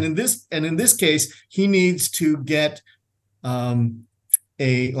this. And in this case, he needs to get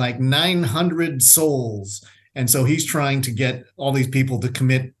a like 900 souls. And so he's trying to get all these people to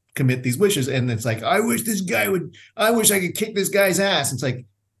commit these wishes. And it's like, I wish I could kick this guy's ass. It's like,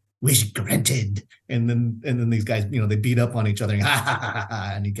 "Wish granted." And then these guys, they beat up on each other,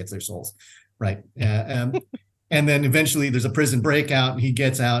 and he gets their souls. Right. And then eventually there's a prison breakout, and he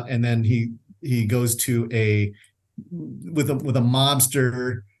gets out, and then he goes to with a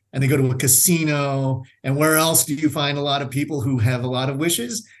mobster, and they go to a casino. And where else do you find a lot of people who have a lot of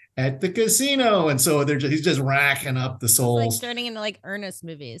wishes? At the casino. And so he's just racking up the souls. It's like turning into like Ernest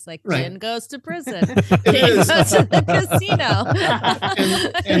movies, like right. Jin goes to prison, Jin goes to the casino.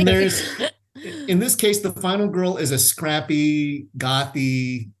 and there's, in this case, the final girl is a scrappy,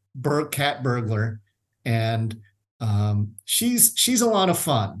 gothy cat burglar, and she's a lot of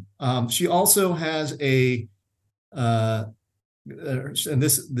fun. She also has and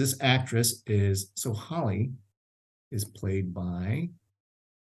this actress Holly is played by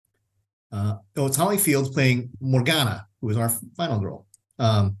it's Holly Fields playing Morgana, who is our final girl.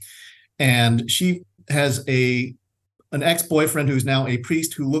 And she has an ex-boyfriend who's now a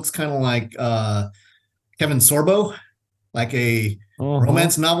priest, who looks kind of like Kevin Sorbo, like a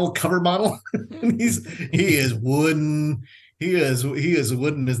romance novel cover model. he is wooden. He is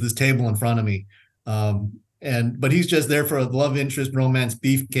wooden as this table in front of me. But he's just there for a love interest romance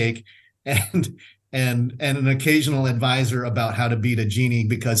beefcake, and an occasional advisor about how to beat a genie,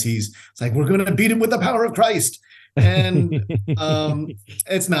 because it's like, "We're going to beat him with the power of Christ." And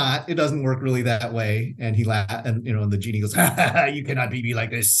it doesn't work really that way. And and the genie goes, "Ha, ha, ha, you cannot beat me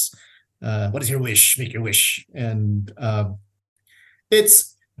like this. What is your wish? Make your wish." And it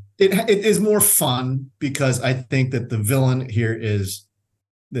is more fun, because I think that the villain here is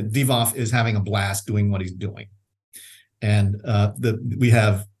that Divoff is having a blast doing what he's doing. And we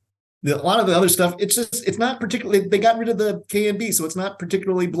have a lot of the other stuff. It's not particularly, they got rid of the K&B, so it's not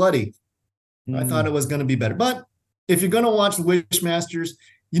particularly bloody. I thought it was going to be better. But if you're going to watch the Wishmasters,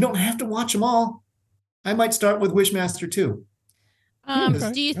 you don't have to watch them all. I might start with Wishmaster 2.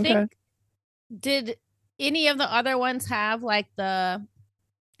 Do you think, did any of the other ones have like the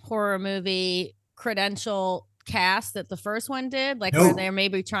horror movie credential cast that the first one did? Like, were they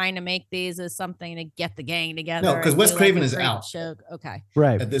maybe trying to make these as something to get the gang together? No, because Wes Craven is out. Okay.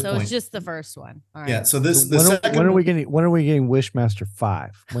 Right. At this so point. It's just the first one. All right. Yeah. So the second. When are we getting Wishmaster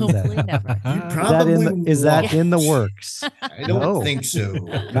 5? Hopefully never. Is that in the works? I don't think so.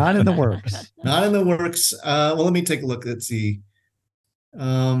 Not in the works. Not in the works. Well, let me take a look. Let's see.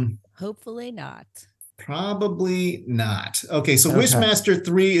 Hopefully not. Probably not. Okay. So Wishmaster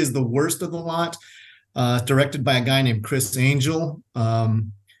 3 is the worst of the lot. Directed by a guy named Chris Angel.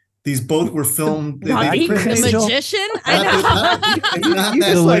 These both were filmed. The magician? I know.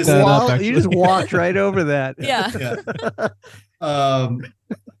 You just walked right over that. Yeah.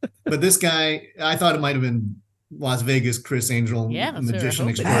 But this guy, I thought it might have been Las Vegas Chris Angel, magician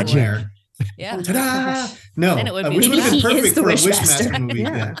extraordinaire. Yeah. Ta-da! No, then it would be which would have been perfect for a Wishmaster. Wishmaster movie.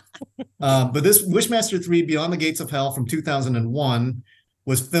 Yeah. But this Wishmaster 3, Beyond the Gates of Hell from 2001,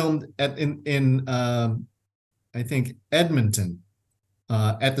 was filmed in I think Edmonton,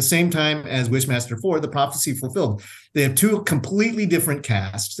 at the same time as Wishmaster 4, The Prophecy Fulfilled. They have two completely different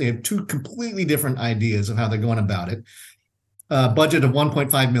casts. They have two completely different ideas of how they're going about it. Budget of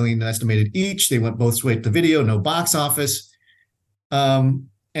 $1.5 million estimated each. They went both straight to video, no box office. And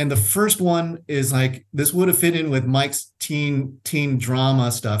the first one is like, this would have fit in with Mike's teen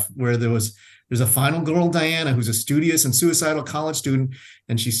drama stuff, where there's a final girl, Diana, who's a studious and suicidal college student,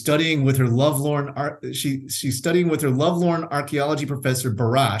 and she's studying with her lovelorn archaeology professor,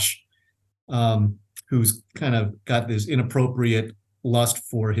 Barash, who's kind of got this inappropriate lust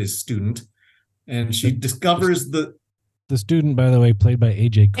for his student, and she discovers the student, by the way, played by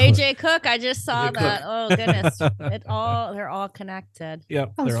AJ Cook. AJ Cook, I just saw that. Oh goodness, they're all connected.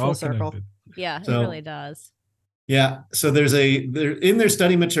 Yep, Comes they're full all circle. connected. Yeah, So- it really does. Yeah. So they're in their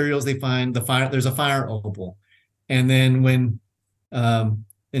study materials, they find there's a fire opal. And then when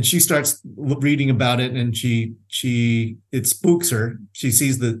and she starts reading about it, and it spooks her. She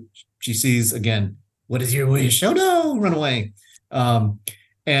sees again, what is your wish? Oh no, run away.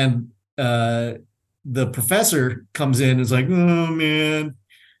 And the professor comes in and is like, oh man,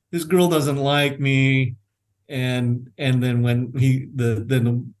 this girl doesn't like me. And then when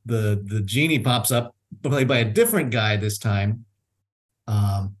the genie pops up, played by a different guy this time,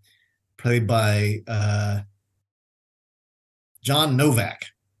 played by John Novak,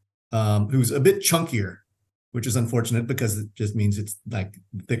 who's a bit chunkier, which is unfortunate because it just means it's like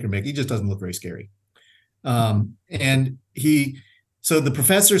thicker make. He just doesn't look very scary. So the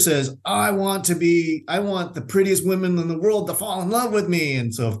professor says, I want the prettiest women in the world to fall in love with me.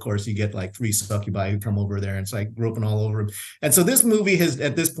 And so, of course, you get like 3 succubi who come over there, and it's like groping all over him. And so this movie has,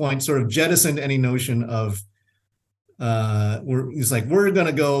 at this point, sort of jettisoned any notion of, we're going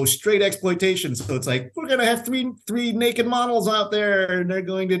to go straight exploitation. So it's like, we're going to have three naked models out there, and they're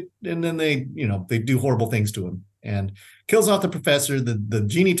going to, and then they do horrible things to him and kills off the professor. The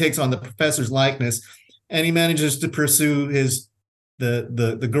genie takes on the professor's likeness, and he manages to pursue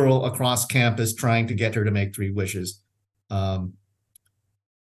the girl across campus, trying to get her to make 3 wishes.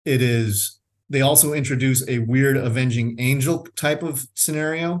 They also introduce a weird avenging angel type of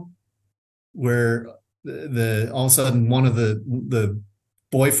scenario where all of a sudden one of the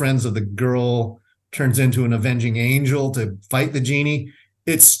boyfriends of the girl turns into an avenging angel to fight the genie.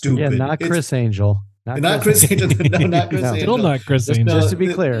 It's stupid. Yeah, not Chris Angel. Not Chris Angel. No, not Chris Angel. Still not Chris Angel. Just to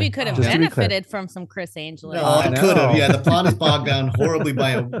be clear. We could have Just to be clear. benefited from some Chris Angel. No, it could have. Yeah, the plot is bogged down horribly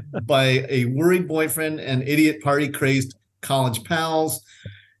by a worried boyfriend and idiot party crazed college pals.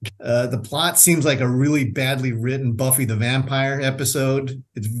 The plot seems like a really badly written Buffy the Vampire episode.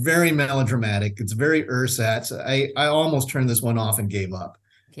 It's very melodramatic. It's very ersatz. I almost turned this one off and gave up.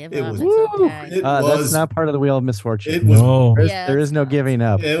 Give It up. was- It's okay. That's not part of the Wheel of Misfortune. It was. No. There is no giving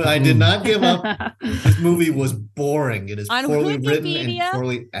up. I did not give up. This movie was boring. It is On poorly written Wikipedia, and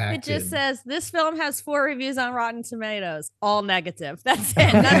poorly acted. It just says this film has 4 reviews on Rotten Tomatoes, all negative. That's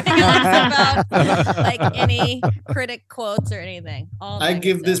it. Nothing else about like any critic quotes or anything. All I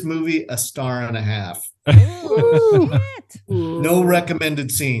give negative. this movie a 1.5 stars. Ooh, shit. No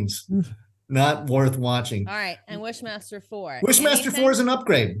recommended scenes. Not worth watching. All right, and Wishmaster 4. Wishmaster 4 is an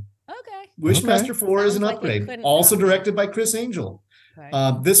upgrade. Okay. Wishmaster 4 is an Sounds like it upgrade. couldn't Also happen. directed by Chris Angel.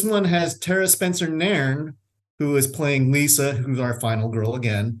 Okay. This one has Tara Spencer Nairn, who is playing Lisa, who's our final girl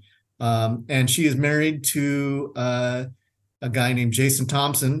again. And she is married to a guy named Jason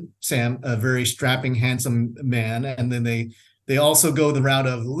Thompson, Sam, a very strapping, handsome man. And then they also go the route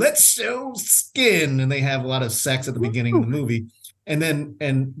of let's show skin, and they have a lot of sex at the beginning of the movie.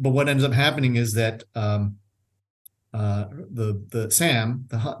 But what ends up happening is that the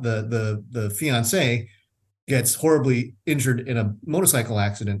fiance gets horribly injured in a motorcycle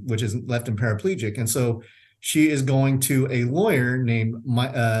accident, which is left him paraplegic, and so she is going to a lawyer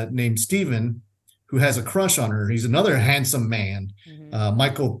named Stephen, who has a crush on her. He's another handsome man,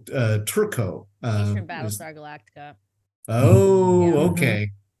 Michael Turco. He's from Battlestar Galactica. Oh, Yeah.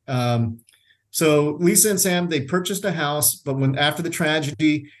 okay. So Lisa and Sam, they purchased a house, but after the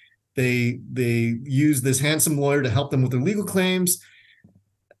tragedy, they use this handsome lawyer to help them with their legal claims.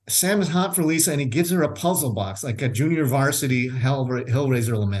 Sam is hot for Lisa, and he gives her a puzzle box, like a junior varsity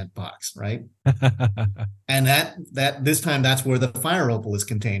Hellraiser Lament box, right? And that this time, that's where the fire opal is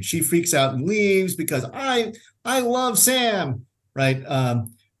contained. She freaks out and leaves because I love Sam, right?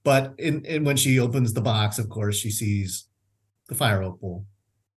 But when she opens the box, of course, she sees the fire opal.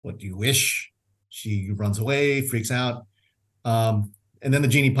 What do you wish? She runs away, freaks out. And then the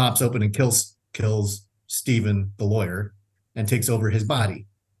genie pops open and kills Stephen, the lawyer, and takes over his body.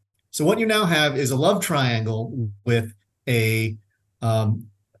 So what you now have is a love triangle with they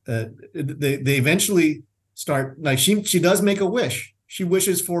eventually start, like she does make a wish. She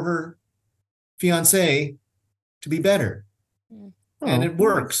wishes for her fiance to be better. And it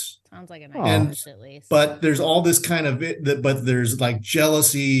works. Sounds like a nice wish, at least. But there's all this kind of but there's like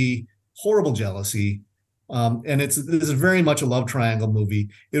jealousy, horrible jealousy. And this is very much a love triangle movie.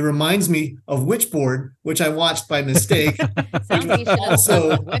 It reminds me of Witchboard, which I watched by mistake. Sounds like you should have Also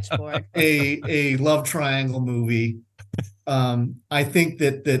stuck with Witchboard. a love triangle movie. I think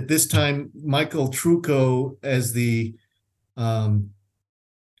that this time Michael Trucco as the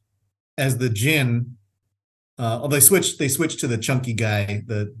Jinn they switch to the chunky guy,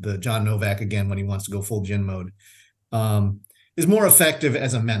 the John Novak again when he wants to go full Jin mode, is more effective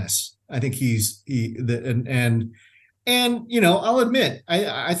as a menace. I think and you know, I'll admit,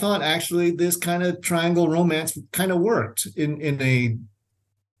 I thought actually this kind of triangle romance kind of worked it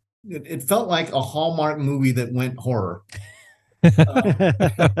felt like a Hallmark movie that went horror.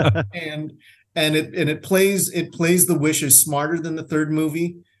 And it plays the wishes smarter than the third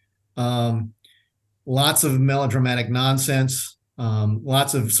movie. Lots of melodramatic nonsense,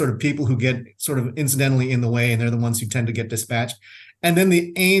 lots of sort of people who get sort of incidentally in the way, and they're the ones who tend to get dispatched. And then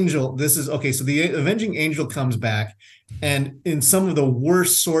the angel, so the avenging angel comes back, and in some of the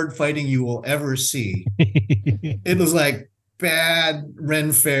worst sword fighting you will ever see, it was like bad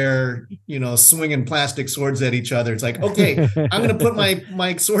Ren Fair, you know, swinging plastic swords at each other. It's like, okay, I'm going to put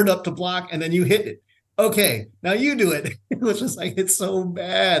my sword up to block, and then you hit it. Okay, now you do it. It was just like, it's so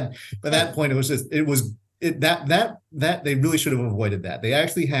bad. By that point, that they really should have avoided that. They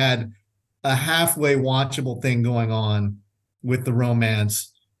actually had a halfway watchable thing going on with the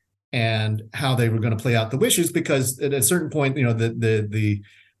romance and how they were going to play out the wishes, because at a certain point, you know,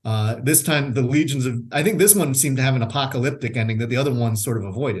 this time the legions of, I think this one seemed to have an apocalyptic ending that the other ones sort of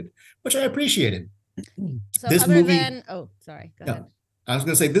avoided, which I appreciated. So this movie, go ahead. I was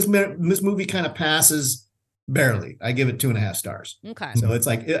going to say this movie kind of passes barely. I give it 2.5 stars. Okay. So it's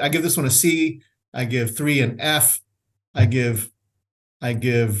like, I give this one a C. I give 3 an F. I give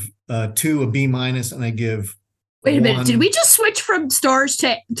 2 a B minus, and I give. Wait a minute. Did we just switch from stars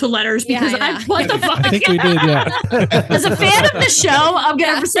to letters? Because what the fuck? I think we did, yeah. As a fan of the show, I'm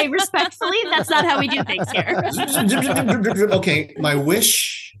going to say respectfully, that's not how we do things here. Okay, my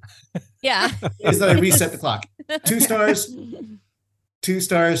wish is that I reset the clock. 2 stars, 2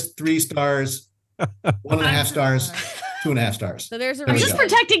 stars, 3 stars, 1.5 stars, 2.5 stars. So there's a I'm reason. just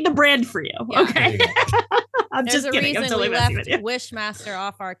protecting the brand for you. Yeah. Okay. I'm There's just kidding. a I'm reason totally we messing left with you. Wishmaster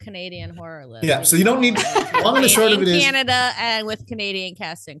off our Canadian horror list. Yeah, so you don't need. Long and the short of it is Canada and with Canadian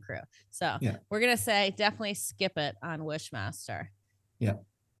cast and crew. So Yeah. we're gonna say definitely skip it on Wishmaster. Yeah.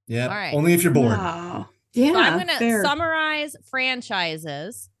 All right. Only if you're bored. Wow. Yeah. So I'm gonna fair. summarize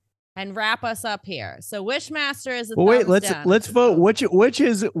franchises and wrap us up here. So Wishmaster is a Well, wait, thumbs down. let's vote. Which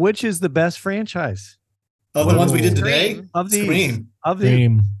is the best franchise Of the ones we did today, Scream. of these? Scream.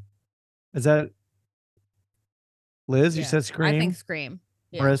 Scream. Is that Liz? You said Scream. I think Scream.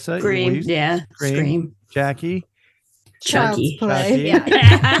 Yeah. Marissa, Scream. you- Yeah. Scream. Jackie, Chucky. Child's Play.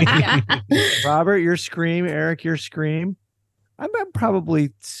 Yeah. Robert, you're Scream. Eric, you're Scream. I'm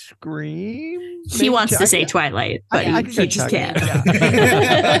probably Scream. He Maybe wants to Chucky. say Twilight, but I he could go just Chucky. can't.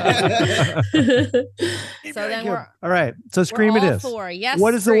 So then we're all right. So Scream it all is. for yes.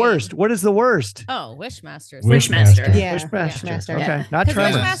 What is the Scream. worst? What is the worst? Oh, Wishmaster. Wishmaster. Yeah. Wishmaster. Wishmaster. Okay, Yeah. not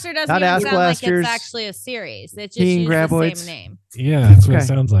Because Tremors. Wishmaster doesn't Not even Ass sound like Blasters. it's actually a series. It just Teen uses the Graboids. same name. Yeah, that's what Okay. it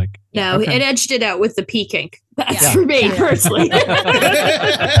sounds like. No, Okay. it edged it out with the Peking. That's Yeah. for me Yeah. personally.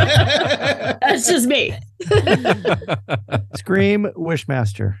 That's just me. Scream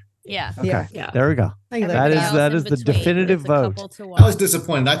Wishmaster. Yeah. Okay. Yeah. There we go. I like That Everything is- that else is in the between. definitive It's a vote. couple to I was one.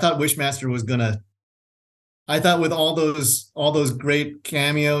 disappointed. I thought Wishmaster was gonna. I thought with all those great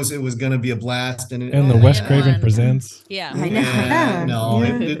cameos, it was gonna be a blast. And And the Wes Yeah. Craven presents. Yeah. I know. Yeah. No,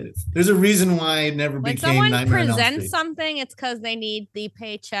 Yeah. there's a reason why it never When became someone Nightmare on Elm presents Street. something, it's because they need the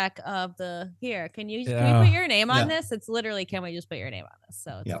paycheck of the here. Can you Yeah. put your name on Yeah. this? It's literally can we just put your name on this?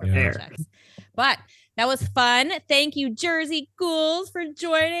 So it's Yeah. for Yeah. paychecks. But that was fun. Thank you, Jersey Ghouls, for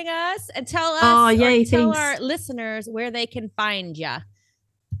joining us and tell us Oh, yay, tell thanks. our listeners where they can find you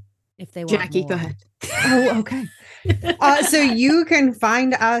if they want. Jackie, more. go ahead. Oh, okay. So you can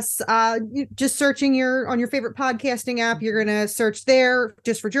find us just searching on your favorite podcasting app. You're gonna search there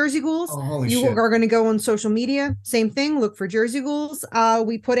just for Jersey Ghouls. Oh, holy You shit! are going to go on social media. Same thing. Look for Jersey Ghouls.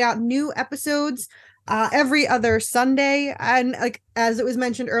 We put out new episodes every other Sunday, and like as it was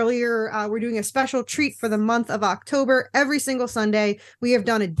mentioned earlier, we're doing a special treat for the month of October. Every single Sunday, we have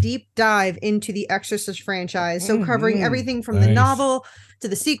done a deep dive into the Exorcist franchise, so covering everything from the Nice. novel to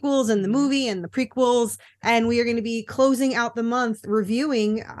the sequels and the movie and the prequels. And we are going to be closing out the month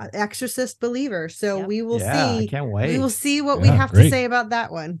reviewing Exorcist Believer. So Yep. we will I see. can't wait. We will see what we Yeah, have to great. say about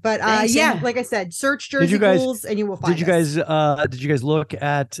that one. But Thanks, yeah, yeah. like I said, search Did Jersey you guys- Ghouls and you will find Did you us. guys look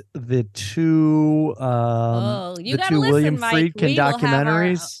at the two You the gotta two listen, William Mike. Friedkin We will have our-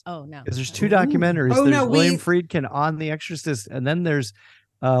 documentaries? Oh no. Because there's two documentaries. Oh, There's no, William we- Friedkin on The Exorcist, and then there's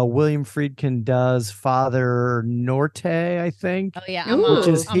William Friedkin does Father Norte, I think. Oh yeah. Ooh. Which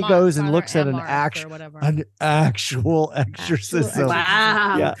is he Amar, goes and Father looks at Amark or whatever. an actual exorcism.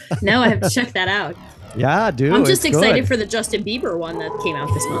 Wow. Yeah. Now I have to check that out. Yeah, dude. I'm just excited good. for the Justin Bieber one that came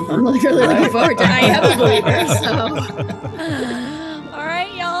out this month. I'm really looking forward to it. I am a believer, so. All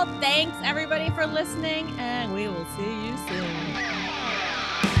right, y'all. Thanks everybody for listening, and we will see you soon.